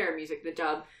 the Cher music, the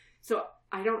dub. So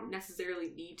I don't necessarily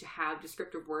need to have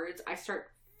descriptive words. I start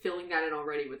filling that in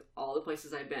already with all the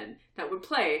places I've been that would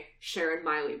play Cher and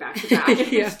Miley back to back.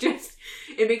 Yeah. It's just,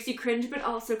 it makes you cringe, but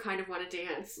also kind of want to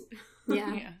dance.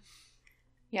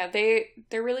 Yeah,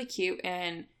 they're really cute,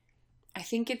 and I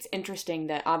think it's interesting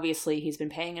that obviously he's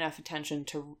been paying enough attention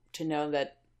to know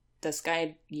that this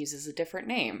guy uses a different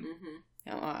name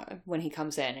when he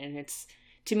comes in, and it's,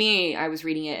 to me, I was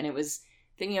reading it and it was,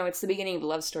 it's the beginning of a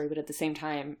love story, but at the same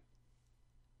time,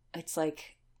 it's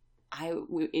like,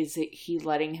 is it he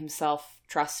letting himself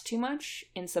trust too much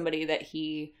in somebody that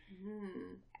he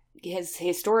has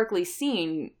historically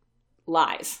seen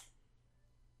lies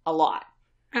a lot?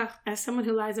 Oh, as someone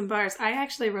who lies in bars, I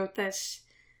actually wrote this.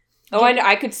 Oh,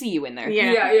 I could see you in there.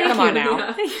 Yeah. Come on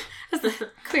now.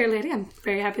 Queer lady, I'm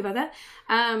very happy about that.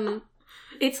 I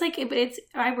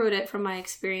wrote it from my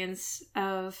experience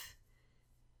of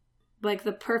like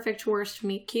the perfect worst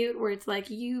meet cute, where it's like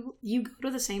you go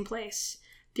to the same place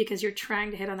because you're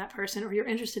trying to hit on that person or you're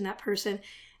interested in that person.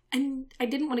 And I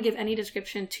didn't want to give any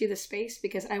description to the space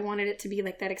because I wanted it to be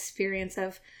like that experience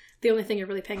of the only thing you're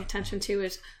really paying attention to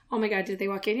is, oh my God, did they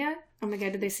walk in yet? Oh my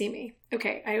God, did they see me?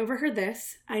 Okay, I overheard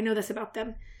this. I know this about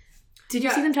them. Did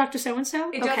you see them talk to so-and-so?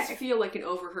 It does feel like an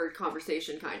overheard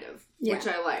conversation, kind of, which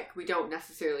I like. We don't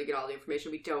necessarily get all the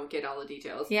information. We don't get all the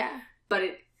details. Yeah.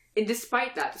 But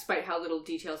despite how little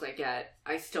details I get,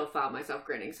 I still found myself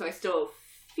grinning. So I still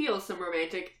feel some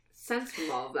romantic sense from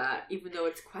all of that, even though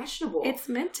it's questionable. It's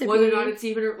meant to whether be. or not it's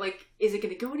even like, is it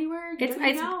going to go anywhere?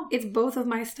 It's both of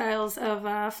my styles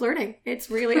of flirting. It's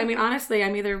really, I mean, honestly,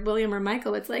 I'm either William or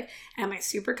Michael. It's like, am I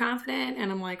super confident?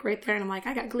 And I'm like right there and I'm like,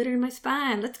 I got glitter in my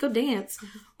spine. Let's go dance.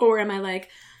 Or am I like,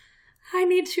 I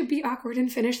need to be awkward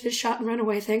and finish this shot and run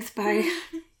away. Thanks, bye.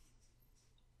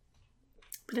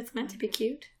 But it's meant to be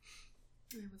cute.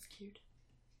 It was cute.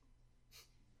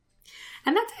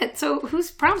 And that's it. So whose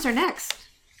prompts are next?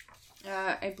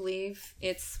 I believe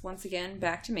it's once again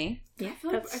back to me. Yeah, I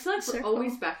feel like we're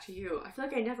always back to you. I feel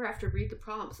like I never have to read the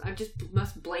prompts. I just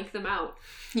must blank them out.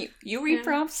 You read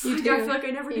prompts? You do. I feel like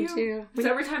I never You do. do. So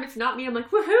every time it's not me, I'm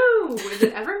like, woohoo! Is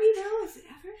it ever me now? Is it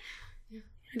ever?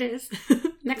 It is.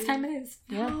 Next time it is.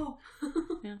 Yeah. No.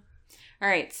 Yeah. All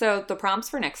right. So the prompts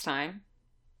for next time: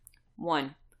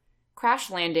 1, crash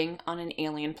landing on an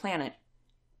alien planet.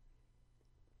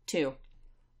 2,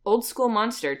 old school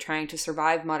monster trying to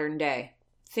survive modern day.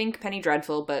 Think Penny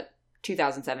Dreadful, but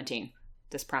 2017.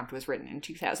 This prompt was written in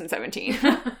 2017.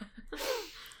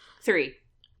 3,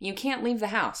 you can't leave the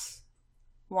house.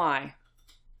 Why?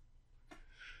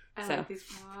 I like these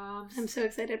prompts. I'm so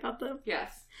excited about them.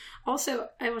 Yes. Also,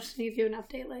 I want to give you an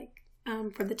update, like,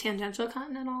 for the tangential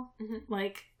continental.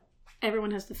 Like,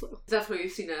 everyone has the flu. That's why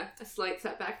you've seen a slight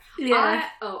setback. Yeah.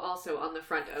 Also on the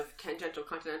front of Tangential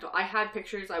Continental, I had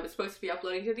pictures I was supposed to be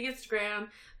uploading to the Instagram,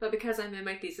 but because I'm in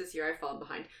my thesis year, I've fallen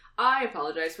behind. I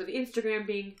apologize for the Instagram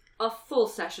being a full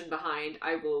session behind.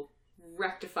 I will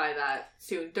rectify that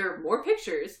soon. There are more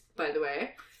pictures, by the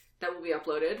way, that will be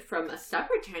uploaded from a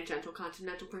separate Tangential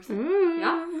Continental person.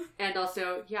 Yeah. And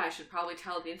also, I should probably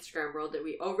tell the Instagram world that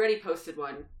we already posted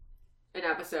an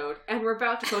episode, and we're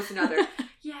about to post another.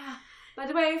 Yeah. By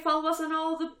the way, follow us on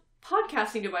all the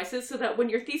podcasting devices so that when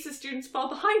your thesis students fall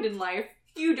behind in life,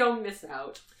 you don't miss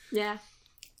out. Yeah.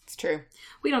 It's true.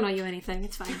 We don't owe you anything.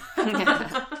 It's fine.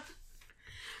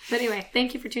 But anyway,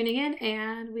 thank you for tuning in,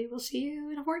 and we will see you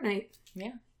in a fortnight.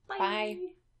 Yeah. Bye.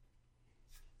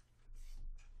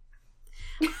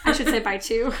 I should say bye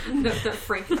too. The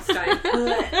Frankenstein.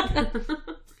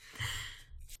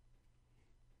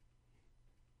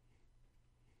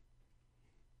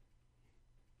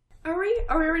 Are we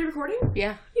already recording?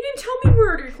 Yeah. You didn't tell me we were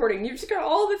already recording. You just got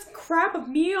all this crap of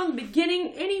me on the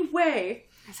beginning anyway.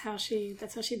 That's how she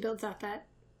builds out that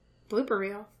blooper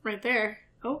reel right there.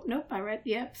 Oh, nope, I read,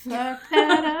 yep. Fuck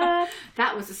that up.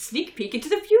 That was a sneak peek into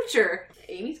the future.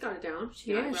 Amy's got it down.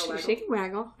 She can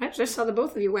waggle. I just saw the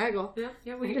both of you waggle.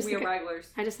 Yeah, we are wagglers.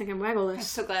 I just think I'm waggleless. I'm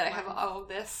so glad I have all of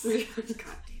this. God damn it.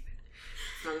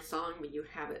 It's not a song, but you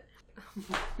have it.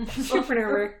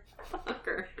 Entrepreneur.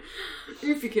 Fucker.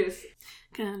 If you kiss.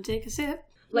 Come take a sip.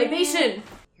 Libation!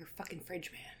 You're a fucking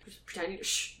fridge man. Just pretending to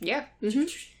shh. Yeah. Mm-hmm.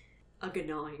 A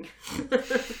gnawing.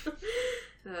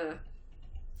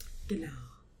 Gnaw.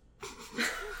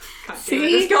 God damn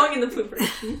it. It's going in the blooper.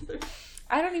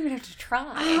 I don't even have to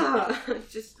try.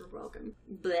 Just welcome.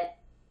 Blech.